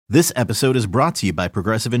This episode is brought to you by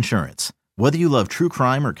Progressive Insurance. Whether you love true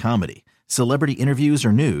crime or comedy, celebrity interviews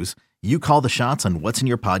or news, you call the shots on what's in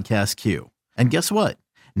your podcast queue. And guess what?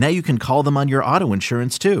 Now you can call them on your auto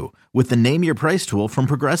insurance too with the Name Your Price tool from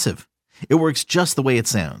Progressive. It works just the way it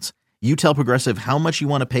sounds. You tell Progressive how much you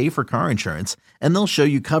want to pay for car insurance, and they'll show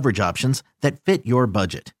you coverage options that fit your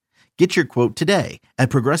budget. Get your quote today at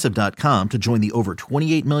Progressive.com to join the over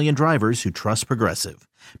 28 million drivers who trust Progressive.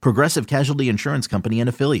 Progressive Casualty Insurance Company and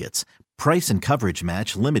Affiliates. Price and coverage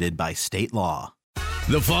match limited by state law.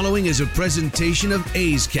 The following is a presentation of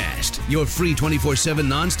A's Cast, your free 24/7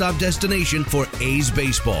 nonstop destination for A's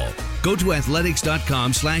baseball. Go to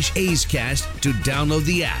athletics.com/A's Cast to download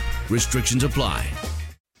the app. Restrictions apply.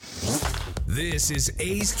 This is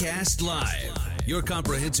A's Cast Live, your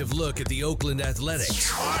comprehensive look at the Oakland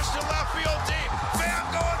Athletics. Launch to left field deep.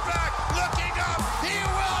 Pham going back, looking up. He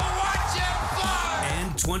will watch it fly.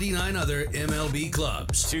 And 29 other MLB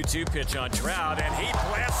clubs. 2-2 pitch on Trout, and he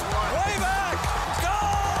blasts one. Way back.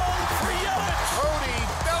 Goal for Yelich. Cody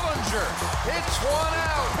Bellinger hits one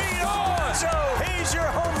out. Pete Alonso, he's your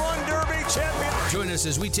home run derby champion. Join us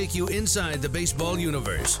as we take you inside the baseball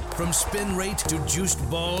universe. From spin rate to juiced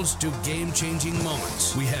balls to game-changing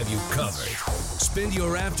moments, we have you covered. Spend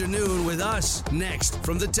your afternoon with us next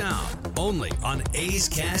from the town, only on A's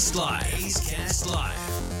Cast Live. A's Cast Live.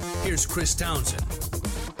 Here's Chris Townsend.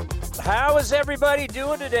 How is everybody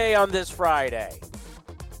doing today on this Friday?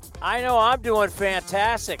 I know I'm doing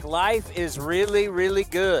fantastic. Life is really, really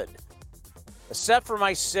good, except for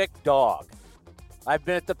my sick dog. I've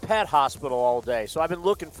been at the pet hospital all day, so I've been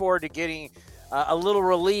looking forward to getting a little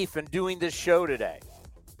relief and doing this show today.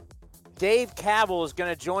 Dave Kaval is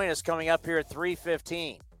going to join us coming up here at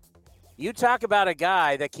 3:15. You talk about a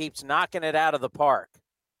guy that keeps knocking it out of the park.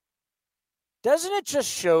 Doesn't it just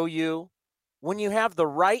show you when you have the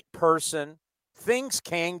right person, things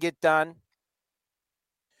can get done?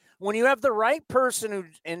 When you have the right person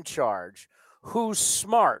who's in charge, who's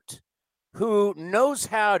smart, who knows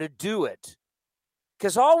how to do it,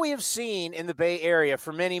 because all we have seen in the Bay Area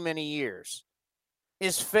for many, many years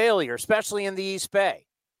is failure, especially in the East Bay,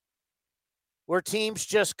 where teams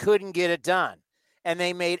just couldn't get it done. And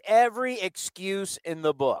they made every excuse in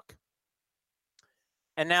the book.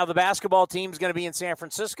 And now the basketball team is going to be in San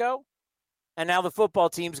Francisco, and now the football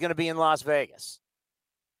team is going to be in Las Vegas.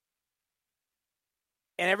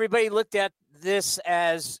 And everybody looked at this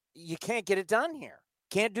as, you can't get it done here.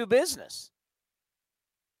 Can't do business.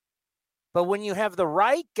 But when you have the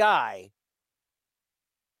right guy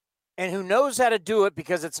and who knows how to do it,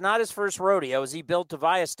 because it's not his first rodeo, as he built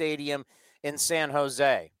Avaya Stadium in San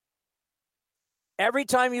Jose. Every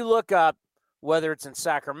time you look up, whether it's in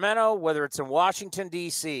Sacramento, whether it's in Washington,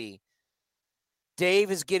 D.C.,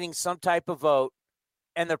 Dave is getting some type of vote,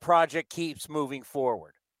 and the project keeps moving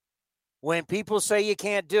forward. When people say you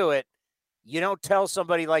can't do it, you don't tell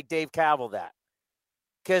somebody like Dave Kaval that,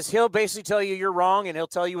 because he'll basically tell you you're wrong, and he'll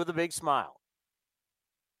tell you with a big smile.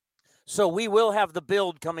 So we will have the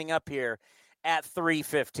build coming up here at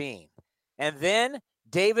 3:15. And then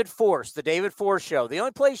David Forst, the David Forst Show. The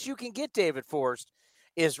only place you can get David Forst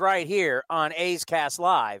is right here on A's Cast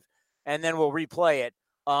Live, and then we'll replay it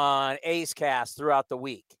on A's Cast throughout the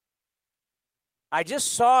week. I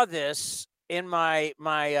just saw this in my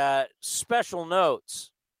special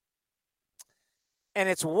notes, and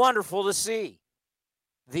it's wonderful to see.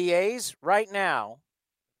 The A's right now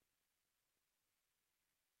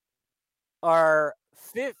are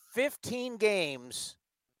 15 games.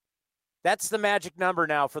 That's the magic number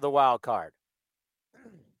now for the wild card.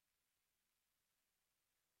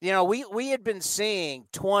 You know, we had been seeing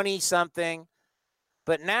 20-something,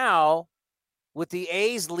 but now with the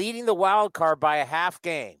A's leading the wild card by a half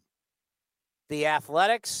game, the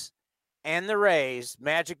Athletics and the Rays'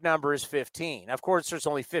 magic number is 15. Of course, there's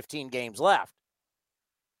only 15 games left.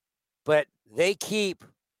 But they keep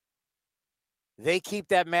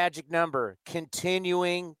that magic number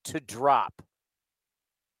continuing to drop.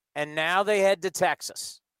 And now they head to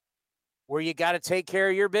Texas, where you got to take care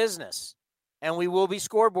of your business. And we will be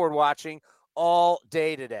scoreboard watching all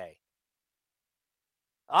day today.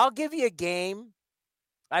 I'll give you a game.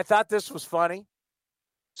 I thought this was funny.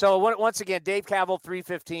 So once again, Dave Kaval,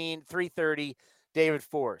 3:15, 3:30, David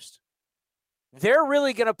Forst. They're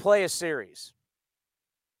really going to play a series.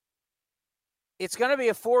 It's going to be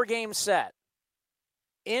a 4-game set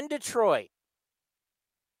in Detroit.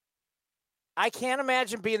 I can't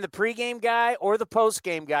imagine being the pregame guy or the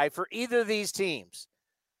postgame guy for either of these teams,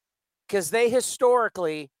 because they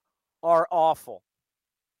historically are awful.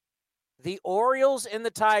 The Orioles and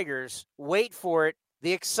the Tigers, wait for it,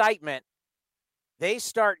 the excitement. They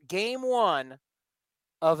start game one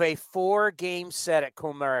of a 4-game set at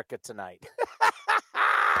Comerica tonight.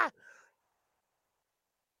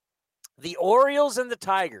 The Orioles and the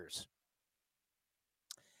Tigers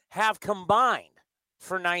have combined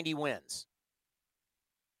for 90 wins.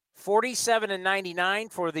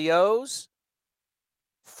 47-99 for the O's.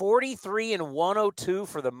 43-102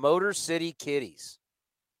 for the Motor City Kitties.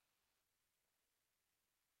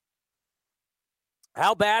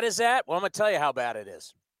 How bad is that? Well, I'm going to tell you how bad it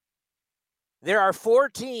is. There are 4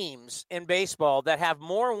 teams in baseball that have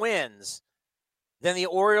more wins than the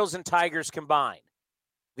Orioles and Tigers combined.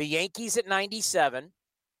 The Yankees at 97,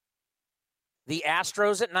 the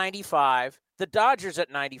Astros at 95, the Dodgers at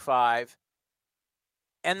 95,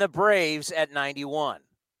 and the Braves at 91.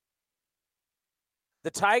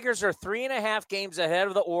 The Tigers are 3.5 games ahead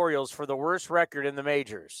of the Orioles for the worst record in the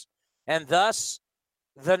majors, and thus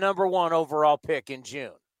the number 1 overall pick in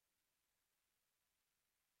June.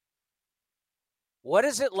 What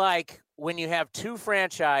is it like when you have 2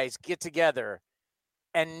 franchises get together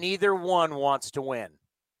and neither one wants to win?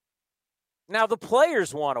 Now, the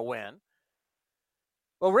players want to win.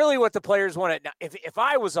 Well, really what the players want to – if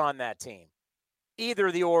I was on that team,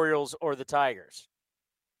 either the Orioles or the Tigers,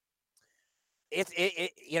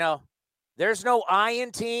 there's no I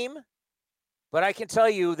in team, but I can tell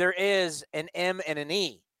you there is an M and an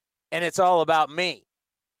E, and it's all about me.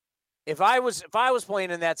 If I was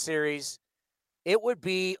playing in that series, it would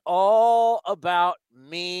be all about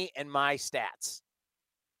me and my stats.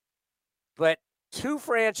 But 2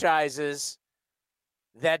 franchises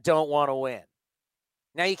that don't want to win.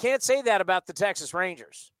 Now, you can't say that about the Texas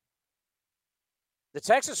Rangers. The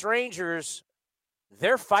Texas Rangers,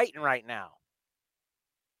 they're fighting right now.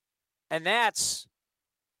 And that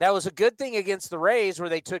was a good thing against the Rays where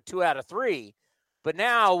they took 2 out of 3. But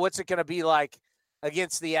now what's it going to be like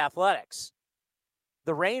against the Athletics?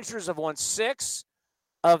 The Rangers have won 6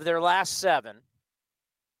 of their last 7.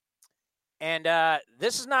 And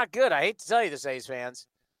this is not good. I hate to tell you this, A's fans.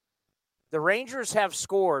 The Rangers have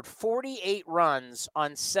scored 48 runs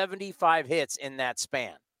on 75 hits in that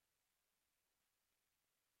span.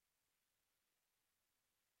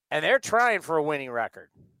 And they're trying for a winning record.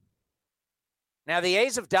 Now, the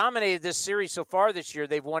A's have dominated this series so far this year.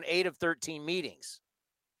 They've won 8 of 13 meetings.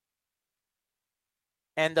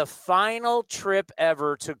 And the final trip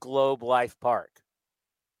ever to Globe Life Park.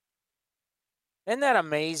 Isn't that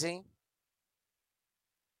amazing?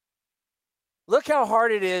 Look how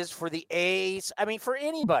hard it is for the A's. I mean, for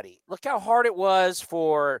anybody. Look how hard it was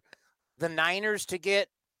for the Niners to get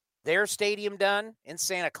their stadium done in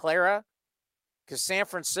Santa Clara. Because San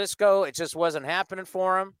Francisco, it just wasn't happening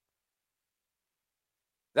for them.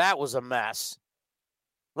 That was a mess.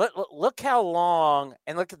 Look how long,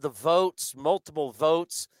 and look at the votes, multiple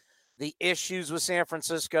votes, the issues with San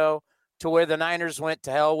Francisco to where the Niners went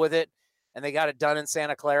to hell with it, and they got it done in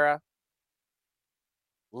Santa Clara.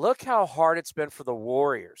 Look how hard it's been for the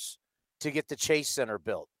Warriors to get the Chase Center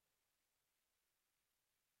built.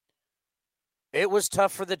 It was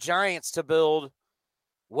tough for the Giants to build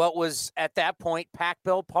what was, at that point,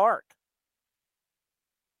 Pac-Bell Park.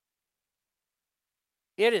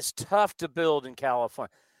 It is tough to build in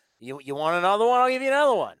California. You want another one? I'll give you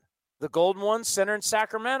another one. The Golden One Center in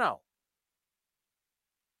Sacramento.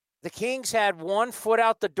 The Kings had 1 foot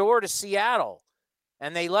out the door to Seattle,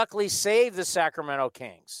 and they luckily saved the Sacramento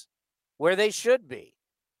Kings, where they should be.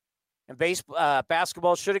 And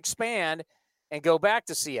basketball should expand and go back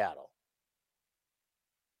to Seattle.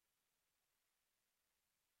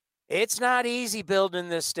 It's not easy building in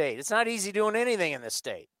this state. It's not easy doing anything in this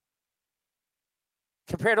state.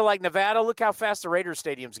 Compared to like Nevada, look how fast the Raiders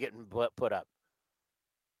Stadium's getting put up.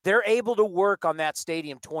 They're able to work on that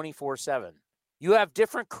stadium 24/7. You have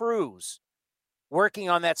different crews working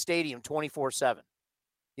on that stadium 24/7.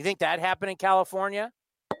 You think that happened in California?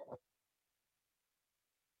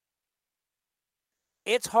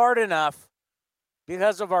 It's hard enough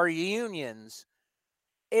because of our unions.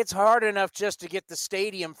 It's hard enough just to get the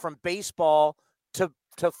stadium from baseball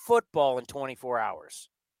to football in 24 hours.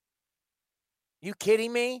 You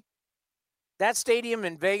kidding me? That stadium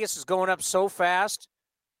in Vegas is going up so fast.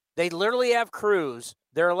 They literally have crews.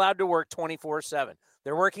 They're allowed to work 24/7.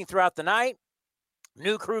 They're working throughout the night.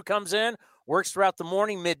 New crew comes in, works throughout the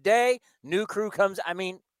morning, midday. New crew comes. I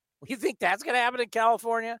mean, you think that's going to happen in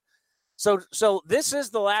California? So this is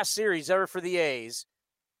the last series ever for the A's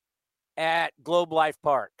at Globe Life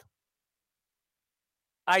Park.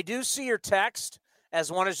 I do see your text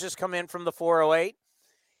as one has just come in from the 408.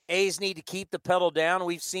 A's need to keep the pedal down.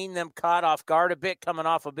 We've seen them caught off guard a bit coming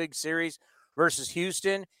off a big series versus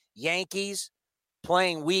Houston. Yankees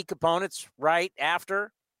playing weak opponents right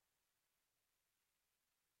after.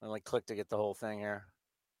 I only click to get the whole thing here.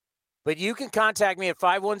 But you can contact me at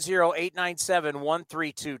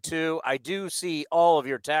 510-897-1322. I do see all of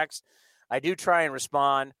your texts. I do try and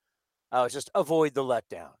respond. Just avoid the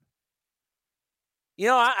letdown. You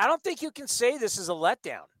know, I don't think you can say this is a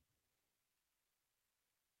letdown.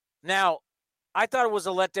 Now, I thought it was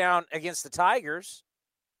a letdown against the Tigers,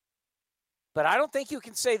 but I don't think you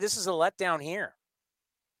can say this is a letdown here.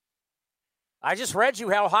 I just read you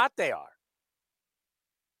how hot they are.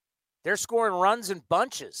 They're scoring runs in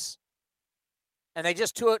bunches. And they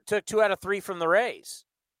just took 2 out of 3 from the Rays.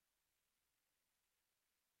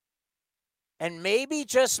 And maybe,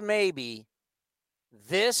 just maybe,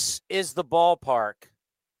 this is the ballpark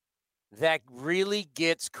that really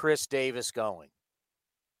gets Chris Davis going.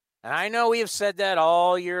 And I know we have said that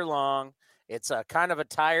all year long. It's a kind of a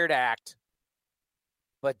tired act.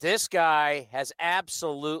 But this guy has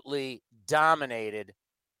absolutely dominated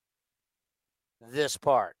this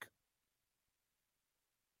park.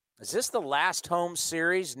 Is this the last home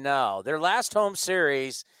series? No. Their last home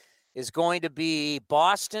series is going to be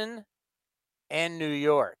Boston and New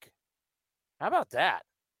York. How about that?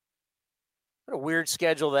 What a weird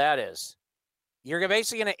schedule that is. You're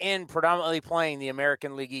basically going to end predominantly playing the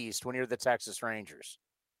American League East when you're the Texas Rangers.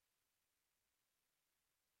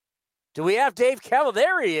 Do we have Dave Keller?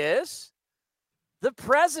 There he is. The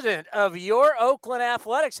president of your Oakland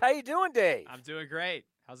Athletics. How you doing, Dave? I'm doing great.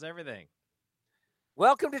 How's everything?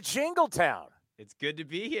 Welcome to Jingletown. It's good to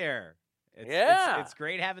be here. It's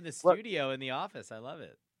great having the studio in the office. I love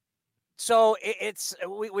it. So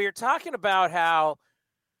we were talking about how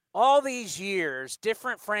all these years,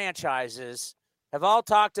 different franchises have all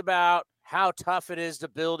talked about how tough it is to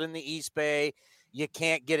build in the East Bay. You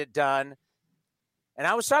can't get it done. And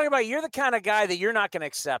I was talking about you're the kind of guy that you're not going to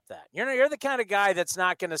accept that. You're the kind of guy that's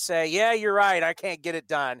not going to say, yeah, you're right, I can't get it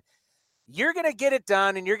done. You're going to get it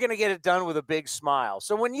done, and you're going to get it done with a big smile.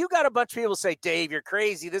 So when you got a bunch of people say, Dave, you're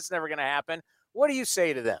crazy, this is never going to happen, what do you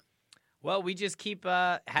say to them? Well, we just keep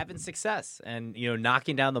having success and,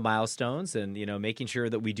 knocking down the milestones and, making sure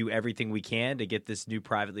that we do everything we can to get this new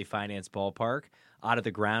privately financed ballpark out of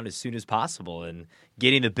the ground as soon as possible and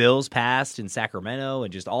getting the bills passed in Sacramento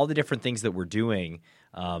and just all the different things that we're doing.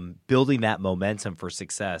 Building that momentum for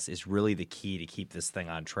success is really the key to keep this thing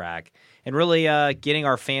on track and really getting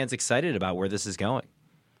our fans excited about where this is going.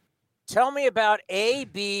 Tell me about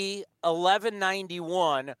AB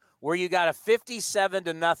 1191, where you got a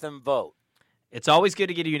 57-0 vote. It's always good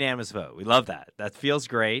to get a unanimous vote. We love that. That feels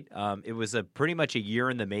great. It was pretty much a year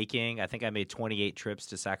in the making. I think I made 28 trips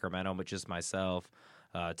to Sacramento with just myself.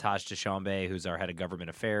 Taj Deshambe, who's our head of government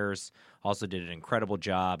affairs, also did an incredible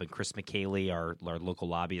job, and Chris McKaylee, our local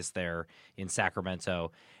lobbyist there in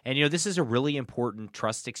Sacramento. And, this is a really important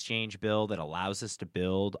trust exchange bill that allows us to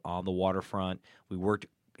build on the waterfront. We worked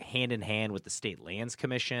hand in hand with the State Lands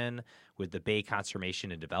Commission, with the Bay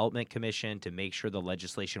Conservation and Development Commission to make sure the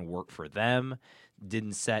legislation worked for them,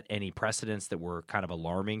 didn't set any precedents that were kind of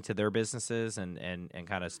alarming to their businesses and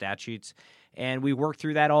kind of statutes. And we worked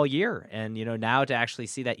through that all year. And, now to actually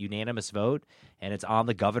see that unanimous vote and it's on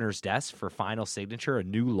the governor's desk for final signature, a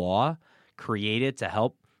new law created to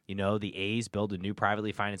help, the A's build a new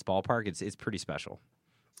privately financed ballpark, it's pretty special.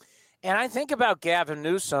 And I think about Gavin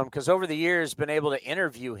Newsom because over the years been able to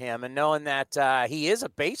interview him and knowing that he is a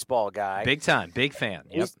baseball guy. Big time, big fan.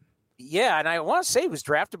 Yep. Yeah, and I want to say he was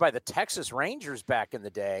drafted by the Texas Rangers back in the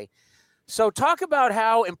day. So talk about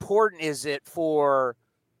how important is it to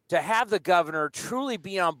have the governor truly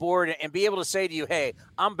be on board and be able to say to you, hey,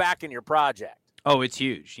 I'm backing your project. Oh, it's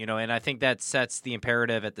huge, and I think that sets the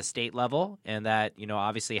imperative at the state level and that,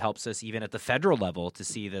 obviously helps us even at the federal level to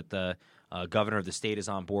see that the governor of the state is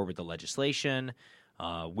on board with the legislation,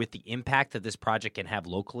 with the impact that this project can have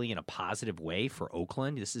locally in a positive way for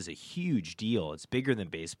Oakland. This is a huge deal. It's bigger than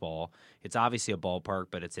baseball. It's obviously a ballpark,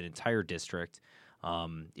 but it's an entire district.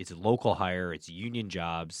 It's a local hire. It's union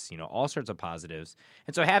jobs, all sorts of positives.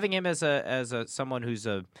 And so having him as someone who's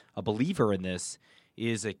a believer in this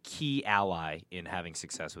is a key ally in having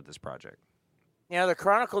success with this project. The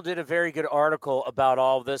Chronicle did a very good article about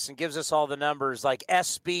all of this and gives us all the numbers like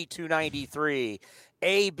SB 293,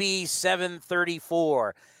 AB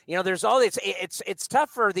 734. There's all this. It's tough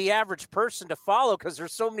for the average person to follow because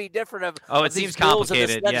there's so many different it seems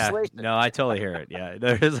complicated. Yeah, no, I totally hear it. Yeah,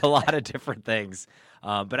 there's a lot of different things.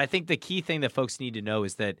 But I think the key thing that folks need to know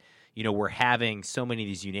is that we're having so many of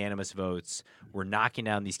these unanimous votes. We're knocking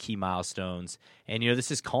down these key milestones, and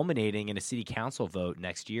this is culminating in a city council vote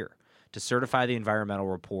next year to certify the environmental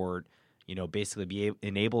report, basically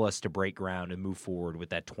enable us to break ground and move forward with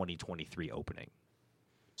that 2023 opening.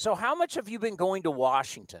 So how much have you been going to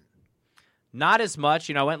Washington? Not as much.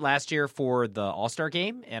 I went last year for the All-Star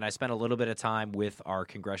game, and I spent a little bit of time with our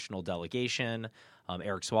congressional delegation,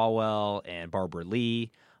 Eric Swalwell and Barbara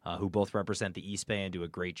Lee, who both represent the East Bay and do a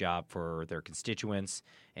great job for their constituents.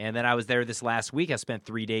 And then I was there this last week. I spent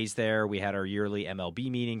 3 days there. We had our yearly MLB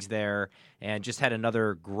meetings there and just had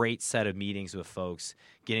another great set of meetings with folks,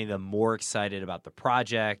 getting them more excited about the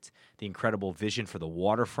project, the incredible vision for the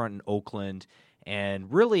waterfront in Oakland,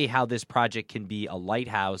 and really how this project can be a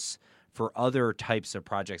lighthouse for other types of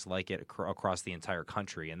projects like it across the entire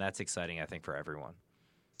country. And that's exciting, I think, for everyone.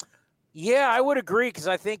 Yeah, I would agree, because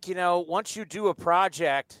I think, once you do a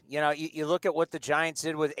project, you look at what the Giants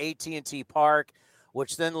did with AT&T Park,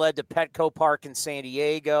 which then led to Petco Park in San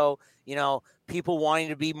Diego, people wanting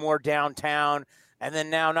to be more downtown. And then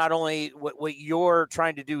now not only what you're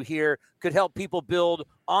trying to do here could help people build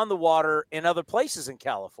on the water in other places in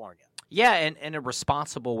California. Yeah, and a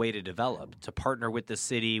responsible way to develop, to partner with the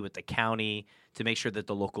city, with the county, to make sure that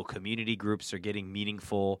the local community groups are getting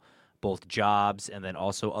meaningful both jobs and then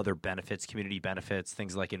also other benefits, community benefits,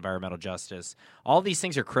 things like environmental justice. All these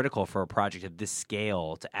things are critical for a project of this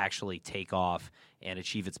scale to actually take off and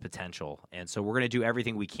achieve its potential. And so we're going to do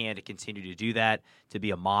everything we can to continue to do that, to be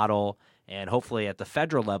a model. And hopefully at the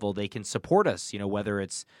federal level, they can support us, whether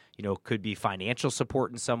it's, could be financial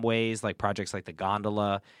support in some ways, like projects like the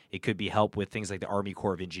gondola. It could be help with things like the Army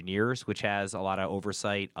Corps of Engineers, which has a lot of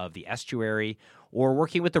oversight of the estuary, or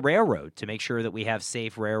working with the railroad to make sure that we have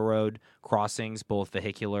safe railroad crossings, both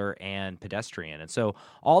vehicular and pedestrian. And so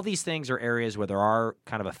all these things are areas where there are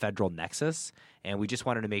kind of a federal nexus, and we just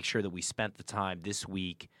wanted to make sure that we spent the time this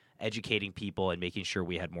week educating people and making sure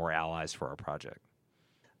we had more allies for our project.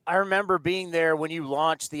 I remember being there when you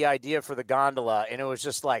launched the idea for the gondola, and it was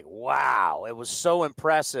just like, wow, it was so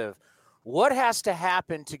impressive. What has to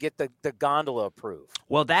happen to get the gondola approved?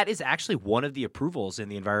 Well, that is actually one of the approvals in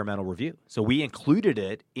the environmental review. So we included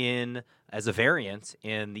it as a variant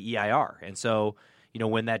in the EIR. And so,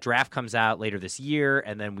 when that draft comes out later this year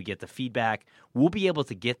and then we get the feedback, we'll be able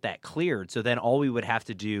to get that cleared. So then all we would have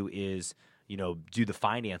to do is, do the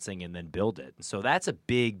financing and then build it. And so that's a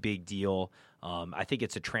big, big deal. I think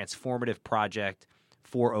it's a transformative project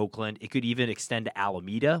for Oakland. It could even extend to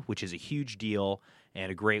Alameda, which is a huge deal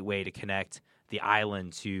and a great way to connect the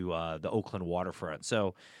island to the Oakland waterfront.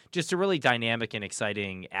 So just a really dynamic and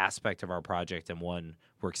exciting aspect of our project, and one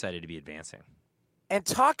we're excited to be advancing. And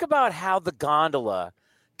talk about how the gondola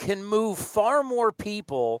can move far more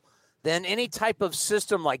people than any type of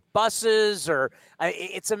system like buses, or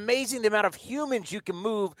it's amazing the amount of humans you can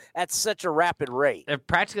move at such a rapid rate. They're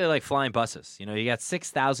practically like flying buses. You got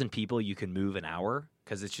 6,000 people you can move an hour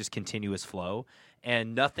because it's just continuous flow,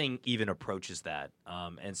 and nothing even approaches that.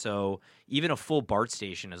 And so even a full BART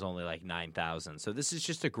station is only like 9,000. So this is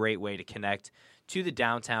just a great way to connect to the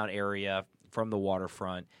downtown area from the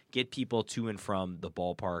waterfront, get people to and from the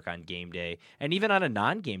ballpark on game day. And even on a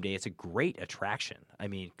non-game day, it's a great attraction. I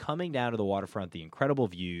mean, coming down to the waterfront, the incredible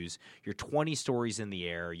views, you're 20 stories in the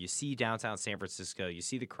air, you see downtown San Francisco, you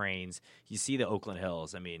see the cranes, you see the Oakland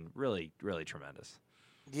Hills. I mean, really, really tremendous.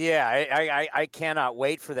 Yeah, I cannot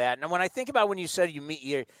wait for that. And when I think about when you said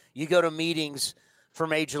you go to meetings for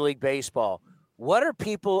Major League Baseball, what are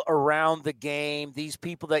people around the game, these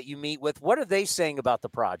people that you meet with, what are they saying about the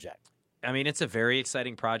project? I mean, it's a very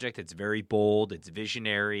exciting project. It's very bold. It's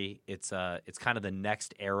visionary. It's kind of the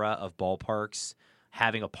next era of ballparks,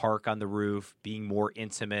 having a park on the roof, being more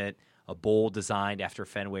intimate, a bowl designed after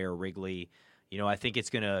Fenway or Wrigley. I think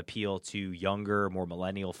it's going to appeal to younger, more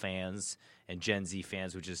millennial fans and Gen Z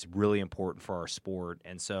fans, which is really important for our sport.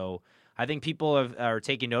 And so I think people are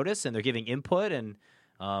taking notice and they're giving input. And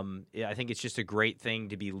I think it's just a great thing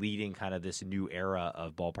to be leading kind of this new era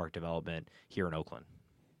of ballpark development here in Oakland.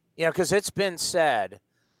 Because it's been said,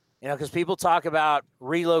 because people talk about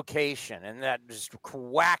relocation and that just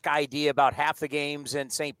whack idea about half the games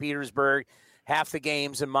in St. Petersburg, half the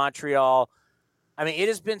games in Montreal. I mean, it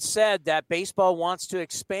has been said that baseball wants to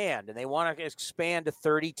expand, and they want to expand to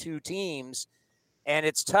 32 teams. And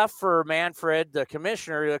it's tough for Manfred, the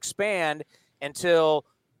commissioner, to expand until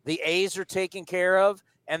the A's are taken care of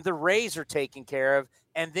and the Rays are taken care of,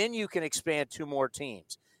 and then you can expand 2 more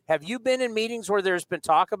teams. Have you been in meetings where there's been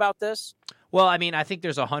talk about this? Well, I mean, I think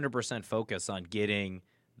there's 100% focus on getting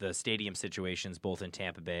the stadium situations both in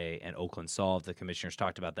Tampa Bay and Oakland solved. The commissioner's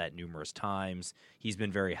talked about that numerous times. He's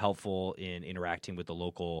been very helpful in interacting with the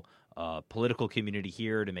local political community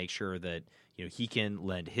here to make sure that he can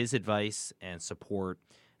lend his advice and support.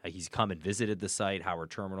 He's come and visited the site, Howard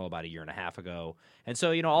Terminal, about 1.5 years ago. And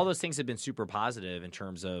so, all those things have been super positive in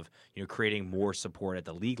terms of, creating more support at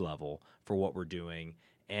the league level for what we're doing.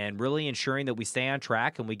 and really ensuring that we stay on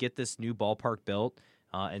track and we get this new ballpark built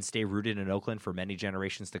and stay rooted in Oakland for many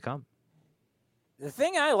generations to come. The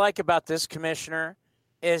thing I like about this commissioner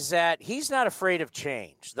is that he's not afraid of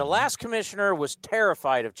change. The last commissioner was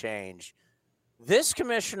terrified of change. This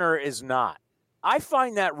commissioner is not. I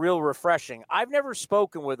find that real refreshing. I've never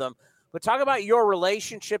spoken with him, but talk about your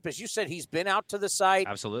relationship. As you said, he's been out to the site.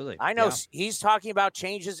 Absolutely. I know he's talking about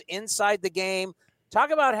changes inside the game.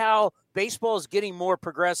 Talk about how baseball is getting more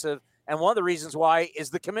progressive, and one of the reasons why is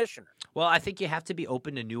the commissioner. Well, I think you have to be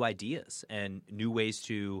open to new ideas and new ways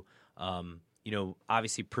to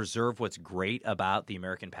obviously preserve what's great about the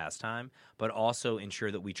American pastime, but also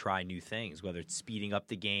ensure that we try new things, whether it's speeding up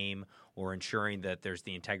the game or ensuring that there's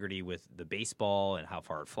the integrity with the baseball and how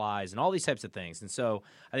far it flies and all these types of things. And so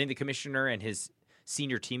I think the commissioner and his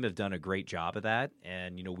senior team have done a great job of that.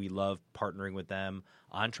 And, we love partnering with them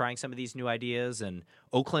on trying some of these new ideas. And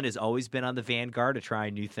Oakland has always been on the vanguard of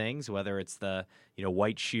trying new things, whether it's the,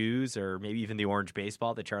 white shoes or maybe even the orange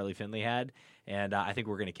baseball that Charlie Finley had. And I think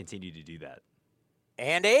we're going to continue to do that.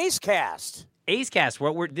 And A's Cast. A's Cast,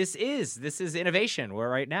 this is innovation. We're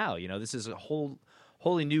right now, this is a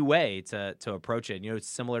wholly new way to approach it. It's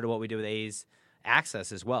similar to what we do with A's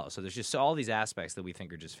Access as well. So there's just all these aspects that we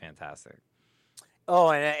think are just fantastic.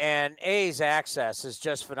 Oh, and A's Access is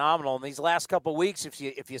just phenomenal. In these last couple of weeks,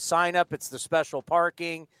 if you sign up, it's the special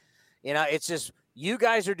parking. It's just you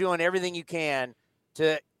guys are doing everything you can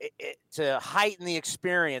to heighten the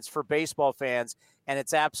experience for baseball fans, and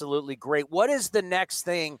it's absolutely great. What is the next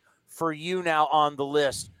thing for you now on the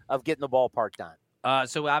list of getting the ballpark done?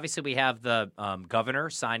 So obviously we have the governor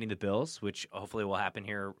signing the bills, which hopefully will happen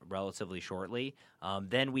here relatively shortly.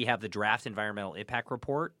 Then we have the draft environmental impact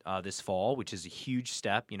report this fall, which is a huge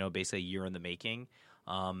step, basically a year in the making.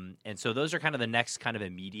 And so those are kind of the next kind of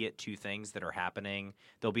immediate two things that are happening.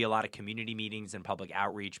 There'll be a lot of community meetings and public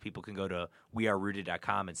outreach. People can go to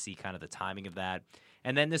wearerooted.com and see kind of the timing of that.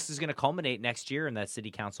 And then this is going to culminate next year in that city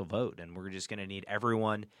council vote. And we're just going to need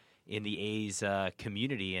everyone in the A's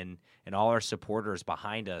community and all our supporters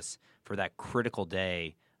behind us for that critical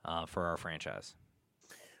day for our franchise.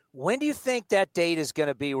 When do you think that date is going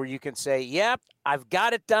to be where you can say, yep, I've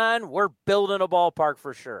got it done. We're building a ballpark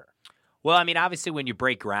for sure? Well, I mean, obviously when you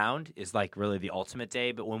break ground is like really the ultimate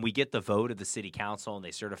day. But when we get the vote of the city council and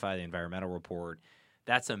they certify the environmental report,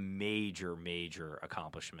 that's a major, major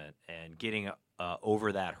accomplishment. And getting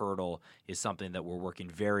over that hurdle is something that we're working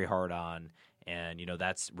very hard on. And,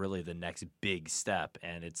 that's really the next big step.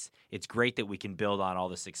 And it's great that we can build on all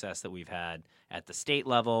the success that we've had at the state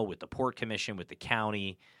level, with the Port Commission, with the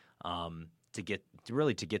county, to get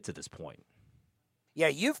to this point. Yeah,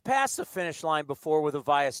 you've passed the finish line before with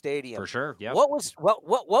Avaya Stadium. For sure, yeah. What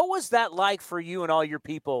was that like for you and all your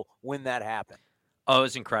people when that happened? Oh, it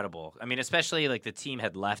was incredible. I mean, especially like the team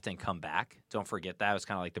had left and come back. Don't forget that. It was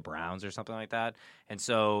kind of like the Browns or something like that. And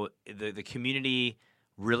so the community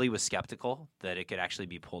really was skeptical that it could actually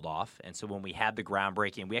be pulled off. And so when we had the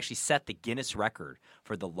groundbreaking, we actually set the Guinness record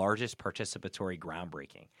for the largest participatory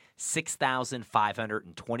groundbreaking.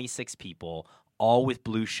 6,526 people, all with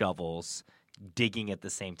blue shovels, digging at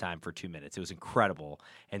the same time for 2 minutes. It was incredible.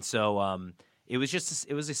 And so it was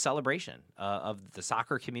a celebration of the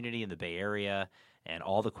soccer community in the Bay Area and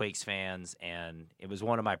all the Quakes fans, and it was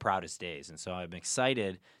one of my proudest days. And so I'm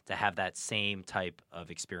excited to have that same type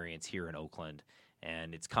of experience here in Oakland,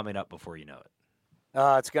 and it's coming up before you know it.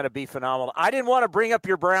 It's going to be phenomenal. I didn't want to bring up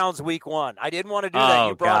your Browns week one. I didn't want to do that.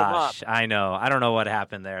 You brought them up. I know. I don't know what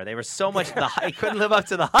happened there. They were so much the hype. Couldn't live up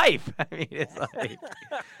to the hype. I mean, it's like,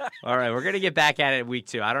 all right, we're going to get back at it week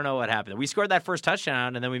 2. I don't know what happened. We scored that first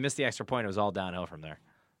touchdown, and then we missed the extra point. It was all downhill from there.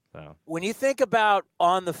 So when you think about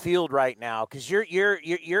on the field right now, because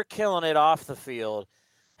you're killing it off the field,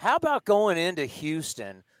 how about going into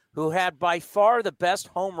Houston, who had by far the best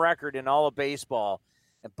home record in all of baseball?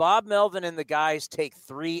 And Bob Melvin and the guys take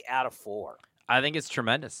 3 out of 4. I think it's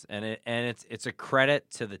tremendous, and it's a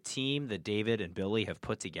credit to the team that David and Billy have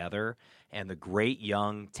put together, and the great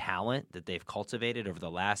young talent that they've cultivated over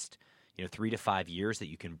the last 3 to 5 years. That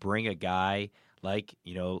you can bring a guy like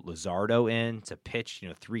Luzardo in to pitch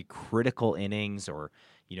 3 critical innings, or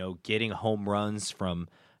getting home runs from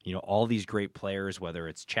all these great players, whether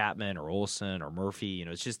it's Chapman or Olsen or Murphy.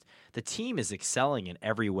 It's just the team is excelling in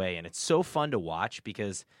every way, and it's so fun to watch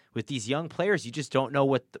because with these young players, you just don't know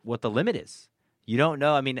what the limit is. You don't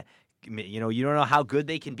know. I mean, you don't know how good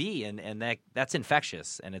they can be, and that's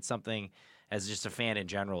infectious, and it's something as just a fan in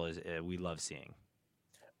general is we love seeing.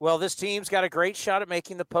 Well, this team's got a great shot at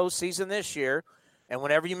making the postseason this year, and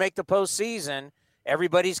whenever you make the postseason,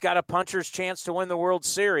 everybody's got a puncher's chance to win the World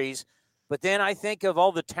Series. But then I think of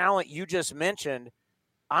all the talent you just mentioned.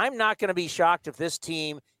 I'm not going to be shocked if this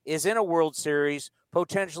team is in a World Series,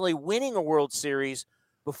 potentially winning a World Series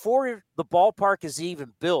before the ballpark is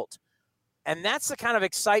even built. And that's the kind of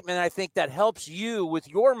excitement I think that helps you with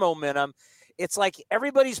your momentum. It's like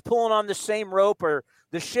everybody's pulling on the same rope, or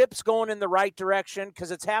the ship's going in the right direction, because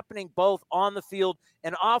it's happening both on the field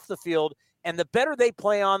and off the field. And the better they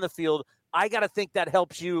play on the field, I got to think that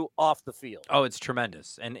helps you off the field. Oh, it's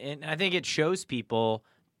tremendous. And I think it shows people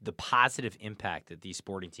the positive impact that these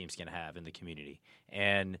sporting teams can have in the community,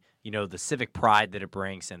 and, you know, the civic pride that it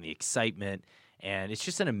brings and the excitement. And it's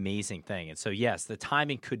just an amazing thing. And so, yes, the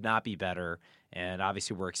timing could not be better. And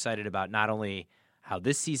obviously we're excited about not only how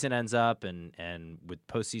this season ends up and with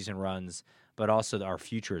postseason runs, but also our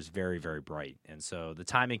future is very, very bright. And so the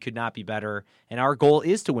timing could not be better. And our goal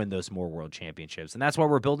is to win those more world championships. And that's why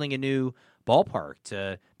we're building a new ballpark,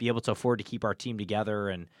 to be able to afford to keep our team together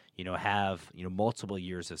and, you know, have, you know, multiple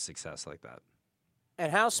years of success like that.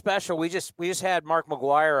 And how special, we just had Mark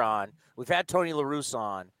McGwire on. We've had Tony La Russa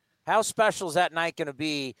on. How special is that night going to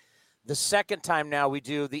be the second time now we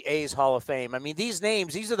do the A's Hall of Fame? I mean, these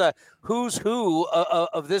names, these are the who's who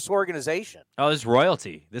of this organization. Oh, this is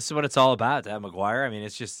royalty. This is what it's all about, to have McGwire. I mean,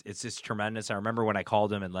 it's just tremendous. I remember when I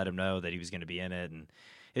called him and let him know that he was going to be in it, and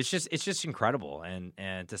it's just incredible.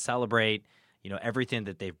 And to celebrate, you know, everything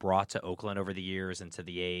that they've brought to Oakland over the years and to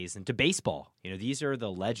the A's and to baseball. You know, these are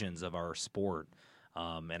the legends of our sport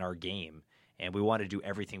and our game. And we want to do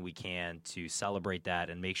everything we can to celebrate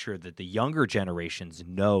that and make sure that the younger generations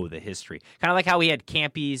know the history. Kind of like how we had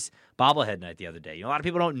Campy's bobblehead night the other day. You know, a lot of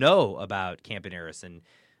people don't know about Campaneris, and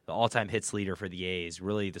the all-time hits leader for the A's,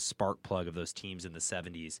 really the spark plug of those teams in the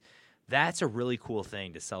 70s. That's a really cool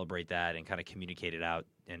thing to celebrate that and kind of communicate it out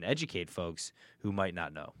and educate folks who might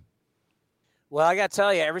not know. Well, I got to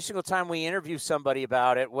tell you, every single time we interview somebody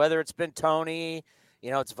about it, whether it's been Tony, you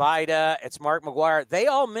know, it's Vida, it's Mark McGwire, they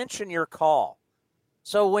all mention your call.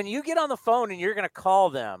 So when you get on the phone and you're going to call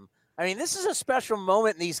them, I mean, this is a special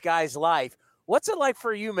moment in these guys' life. What's it like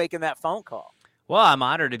for you making that phone call? Well, I'm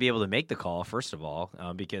honored to be able to make the call, first of all,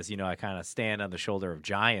 because, you know, I kind of stand on the shoulder of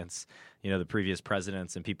giants, you know, the previous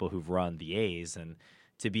presidents and people who've run the A's. And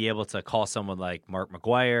to be able to call someone like Mark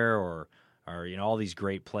McGwire or you know, all th's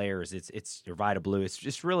great players, it's your Vida Blue. It's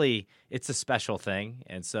just really, it's a special thing.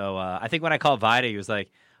 And so I think when I called Vida, he was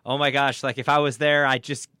like, oh my gosh, like if I was there, I'd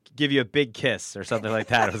just give you a big kiss or something like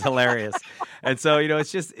that. It was hilarious. And so, you know,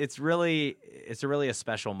 it's really a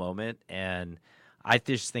special moment. And I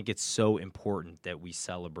just think it's so important that we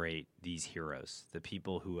celebrate these heroes, the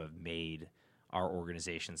people who have made our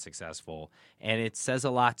organization successful. And it says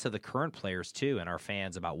a lot to the current players too and our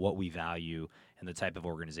fans about what we value and the type of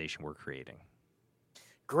organization we're creating.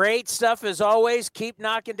 Great stuff as always. Keep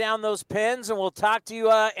knocking down those pins, and we'll talk to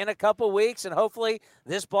you in a couple weeks. And hopefully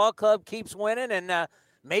this ball club keeps winning, and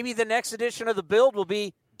maybe the next edition of the Build will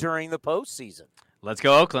be during the postseason. Let's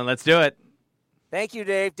go, Oakland. Let's do it. Thank you,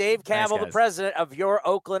 Dave. Dave Cavill, the president of your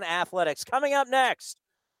Oakland Athletics. Coming up next,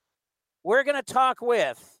 we're going to talk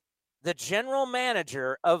with the general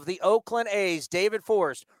manager of the Oakland A's, David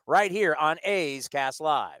Forst, right here on A's Cast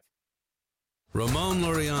Live. Ramon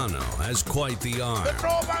Laureano has quite the arm. The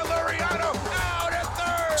throw by Laureano, out at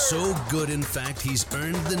third. So good, in fact, he's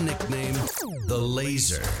earned the nickname the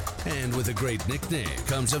Laser. And with a great nickname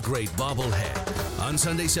comes a great bobblehead. On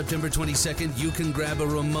Sunday, September 22nd, you can grab a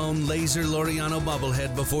Ramon Laser Laureano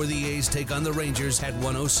bobblehead before the A's take on the Rangers at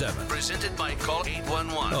 107. Presented by Call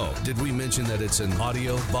 811. Oh, did we mention that it's an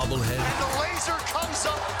audio bobblehead? And the Laser comes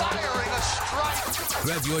up firing a strike.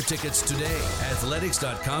 Grab your tickets today.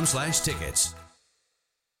 Athletics.com/tickets.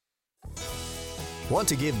 Want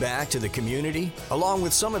to give back to the community, along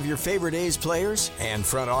with some of your favorite A's players and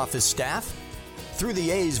front office staff? Through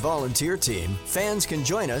the A's volunteer team, fans can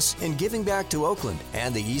join us in giving back to Oakland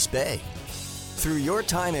and the East Bay. Through your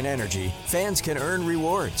time and energy, fans can earn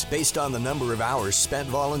rewards based on the number of hours spent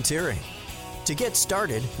volunteering. To get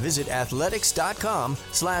started, visit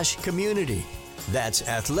athletics.com/community. That's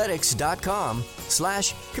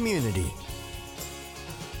athletics.com/community.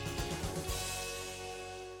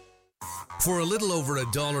 For a little over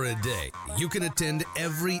 $1 a day, you can attend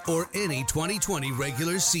every or any 2020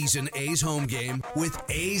 regular season A's home game with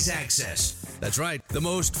A's Access. That's right, the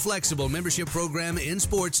most flexible membership program in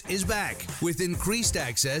sports is back with increased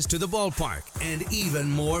access to the ballpark and even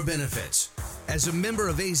more benefits. As a member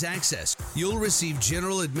of A's Access, you'll receive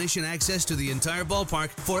general admission access to the entire ballpark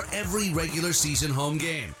for every regular season home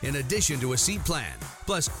game, in addition to a seat plan.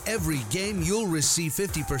 Plus, every game you'll receive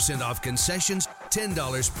 50% off concessions,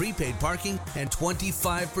 $10 prepaid parking, and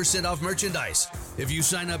 25% off merchandise. If you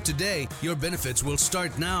sign up today, your benefits will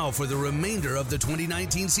start now for the remainder of the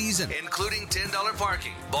 2019 season, including $10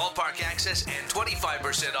 parking, ballpark access, and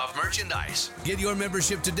 25% off merchandise. Get your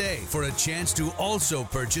membership today for a chance to also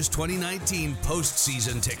purchase 2019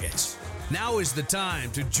 postseason tickets. Now is the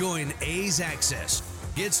time to join A's Access.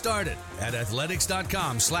 Get started at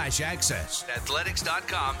athletics.com/access.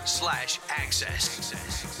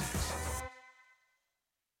 Athletics.com/access.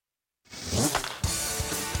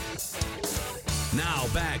 Now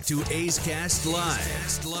back to A's Cast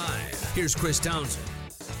Live. Here's Chris Townsend.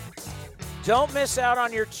 Don't miss out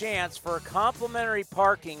on your chance for complimentary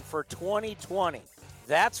parking for 2020.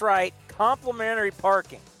 That's right, complimentary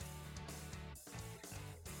parking.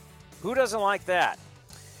 Who doesn't like that?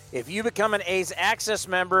 If you become an A's Access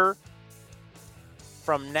member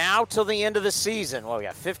from now till the end of the season, well, we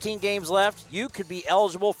got 15 games left, you could be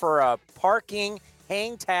eligible for a parking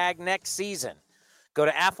hang tag next season. Go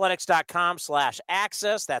to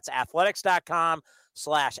athletics.com/access. That's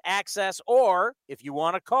athletics.com/access. Or if you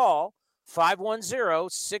want to call,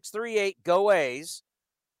 510-638-GO-A's.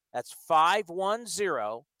 That's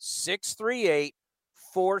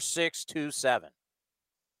 510-638-4627.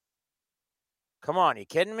 Come on, you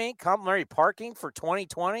kidding me? Complimentary parking for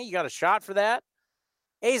 2020? You got a shot for that?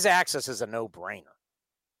 A's Access is a no-brainer.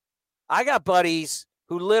 I got buddies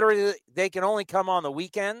who literally, they can only come on the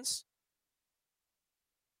weekends.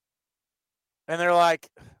 And they're like,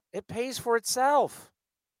 it pays for itself.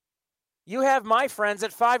 You have my friends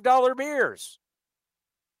at $5 beers.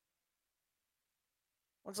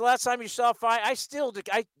 When's the last time you saw five?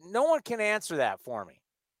 No one can answer that for me.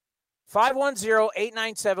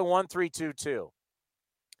 510-897-1322.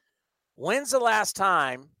 When's the last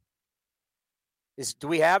time? Do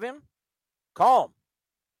we have him? Call him.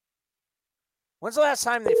 When's the last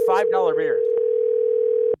time they $5 beers?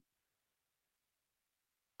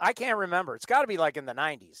 I can't remember. It's got to be like in the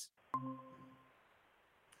 90s.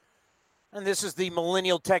 And this is the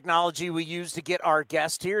millennial technology we use to get our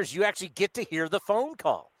guest here, is you actually get to hear the phone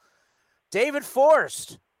call. David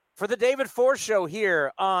Forst for the David Forst Show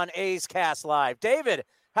here on A's Cast Live. David,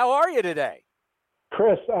 how are you today?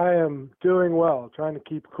 Chris, I am doing well, trying to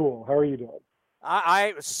keep cool. How are you doing?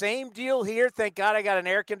 I same deal here. Thank God I got an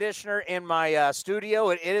air conditioner in my studio.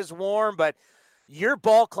 It is warm, but your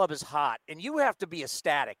ball club is hot, and you have to be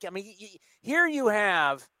ecstatic. I mean, here you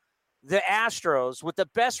have the Astros with the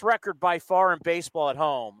best record by far in baseball at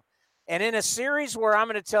home, and in a series where I'm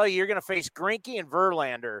going to tell you you're going to face Greinke and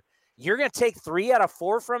Verlander, you're going to take 3 out of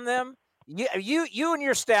 4 from them. You and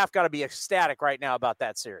your staff got to be ecstatic right now about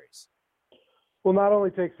that series. Well, not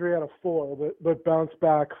only take 3 out of 4, but bounce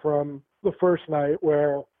back from the first night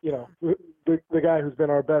where, you know, the guy who's been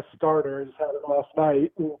our best starter has had it last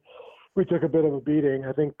night. And we took a bit of a beating.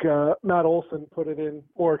 I think Matt Olson put it in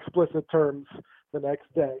more explicit terms the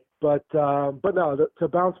next day. But no, to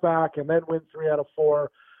bounce back and then win 3 out of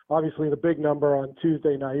 4, obviously the big number on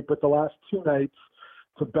Tuesday night, but the last 2 nights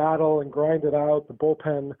to battle and grind it out, the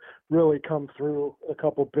bullpen really come through a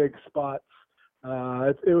couple big spots.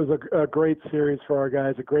 It was a great series for our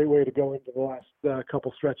guys, a great way to go into the last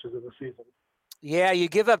couple stretches of the season. Yeah, you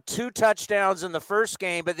give up 2 touchdowns in the first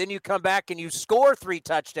game, but then you come back and you score 3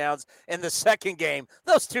 touchdowns in the second game.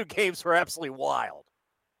 Those 2 games were absolutely wild.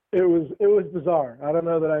 It was bizarre. I don't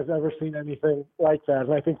know that I've ever seen anything like that.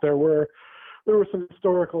 And I think there were some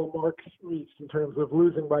historical marks reached in terms of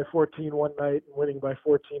losing by 14 one night and winning by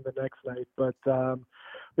 14 the next night. But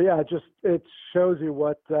yeah, it shows you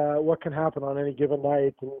what can happen on any given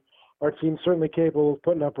night, and our team's certainly capable of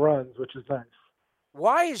putting up runs, which is nice.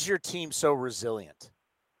 Why is your team so resilient?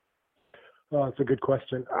 Oh, that's a good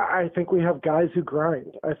question. I think we have guys who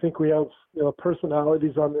grind. I think we have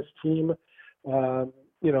personalities on this team.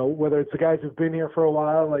 Whether it's the guys who've been here for a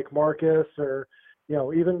while, like Marcus, or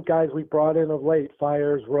even guys we brought in of late,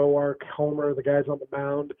 Fiers, Roark, Homer, the guys on the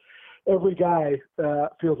mound. Every guy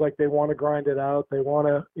feels like they want to grind it out. They want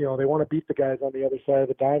to beat the guys on the other side of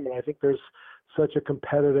the diamond. I think there's such a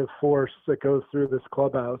competitive force that goes through this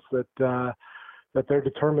clubhouse that they're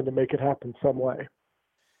determined to make it happen some way.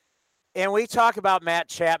 And we talk about Matt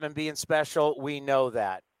Chapman being special. We know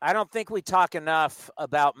that. I don't think we talk enough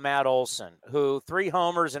about Matt Olson, who 3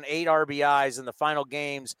 homers and 8 RBIs in the final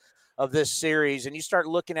games of this series. And you start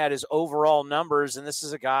looking at his overall numbers, and this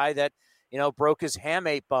is a guy that, broke his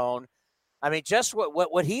hamate bone. I mean, just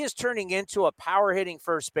what he is turning into, a power hitting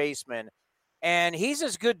first baseman. And he's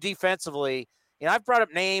as good defensively. I've brought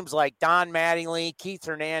up names like Don Mattingly, Keith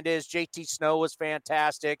Hernandez, JT Snow was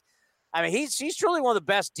fantastic. I mean, he's truly one of the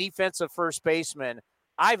best defensive first basemen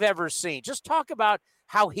I've ever seen. Just talk about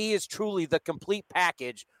how he is truly the complete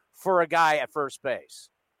package for a guy at first base.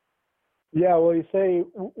 Yeah, well, you say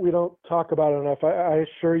we don't talk about it enough. I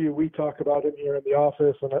assure you we talk about him here in the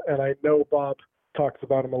office, and I know Bob talks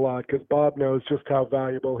about him a lot because Bob knows just how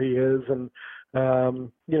valuable he is. And,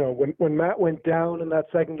 when Matt went down in that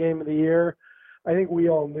second game of the year, I think we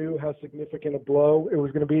all knew how significant a blow it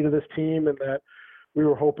was going to be to this team and that we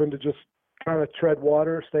were hoping to just kind of tread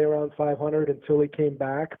water, stay around 500 until he came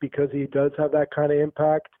back because he does have that kind of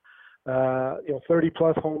impact.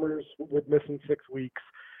 30-plus homers with missing 6 weeks.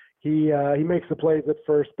 He makes the plays at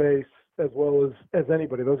first base as well as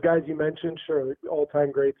anybody. Those guys you mentioned, sure,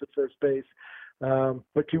 all-time greats at first base.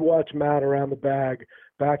 But you watch Matt around the bag,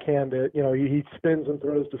 backhand it. He spins and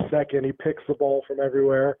throws to second. He picks the ball from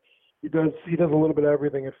everywhere. He does a little bit of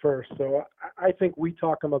everything at first. So I think we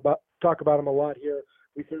talk about him a lot here.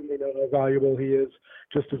 We certainly know how valuable he is,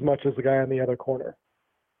 just as much as the guy on the other corner.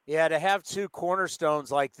 Yeah, to have two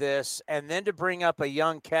cornerstones like this, and then to bring up a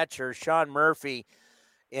young catcher, Sean Murphy.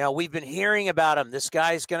 We've been hearing about him. This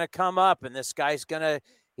guy's going to come up, and he's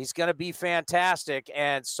going to be fantastic.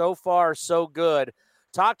 And so far, so good.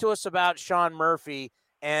 Talk to us about Sean Murphy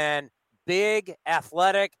and big,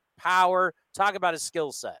 athletic, power. Talk about his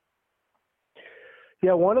skill set.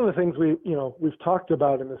 Yeah, one of the things we've talked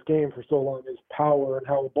about in this game for so long is power and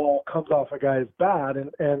how a ball comes off a guy's bat. And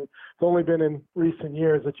it's only been in recent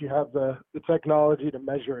years that you have the technology to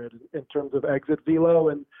measure it in terms of exit velo.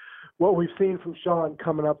 And what we've seen from Sean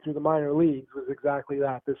coming up through the minor leagues was exactly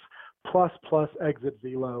that, this plus exit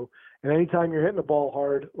velo. And anytime you're hitting the ball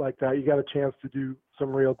hard like that, you got a chance to do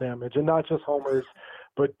some real damage, and not just homers,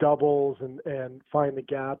 but doubles and find the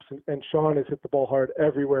gaps. And Sean has hit the ball hard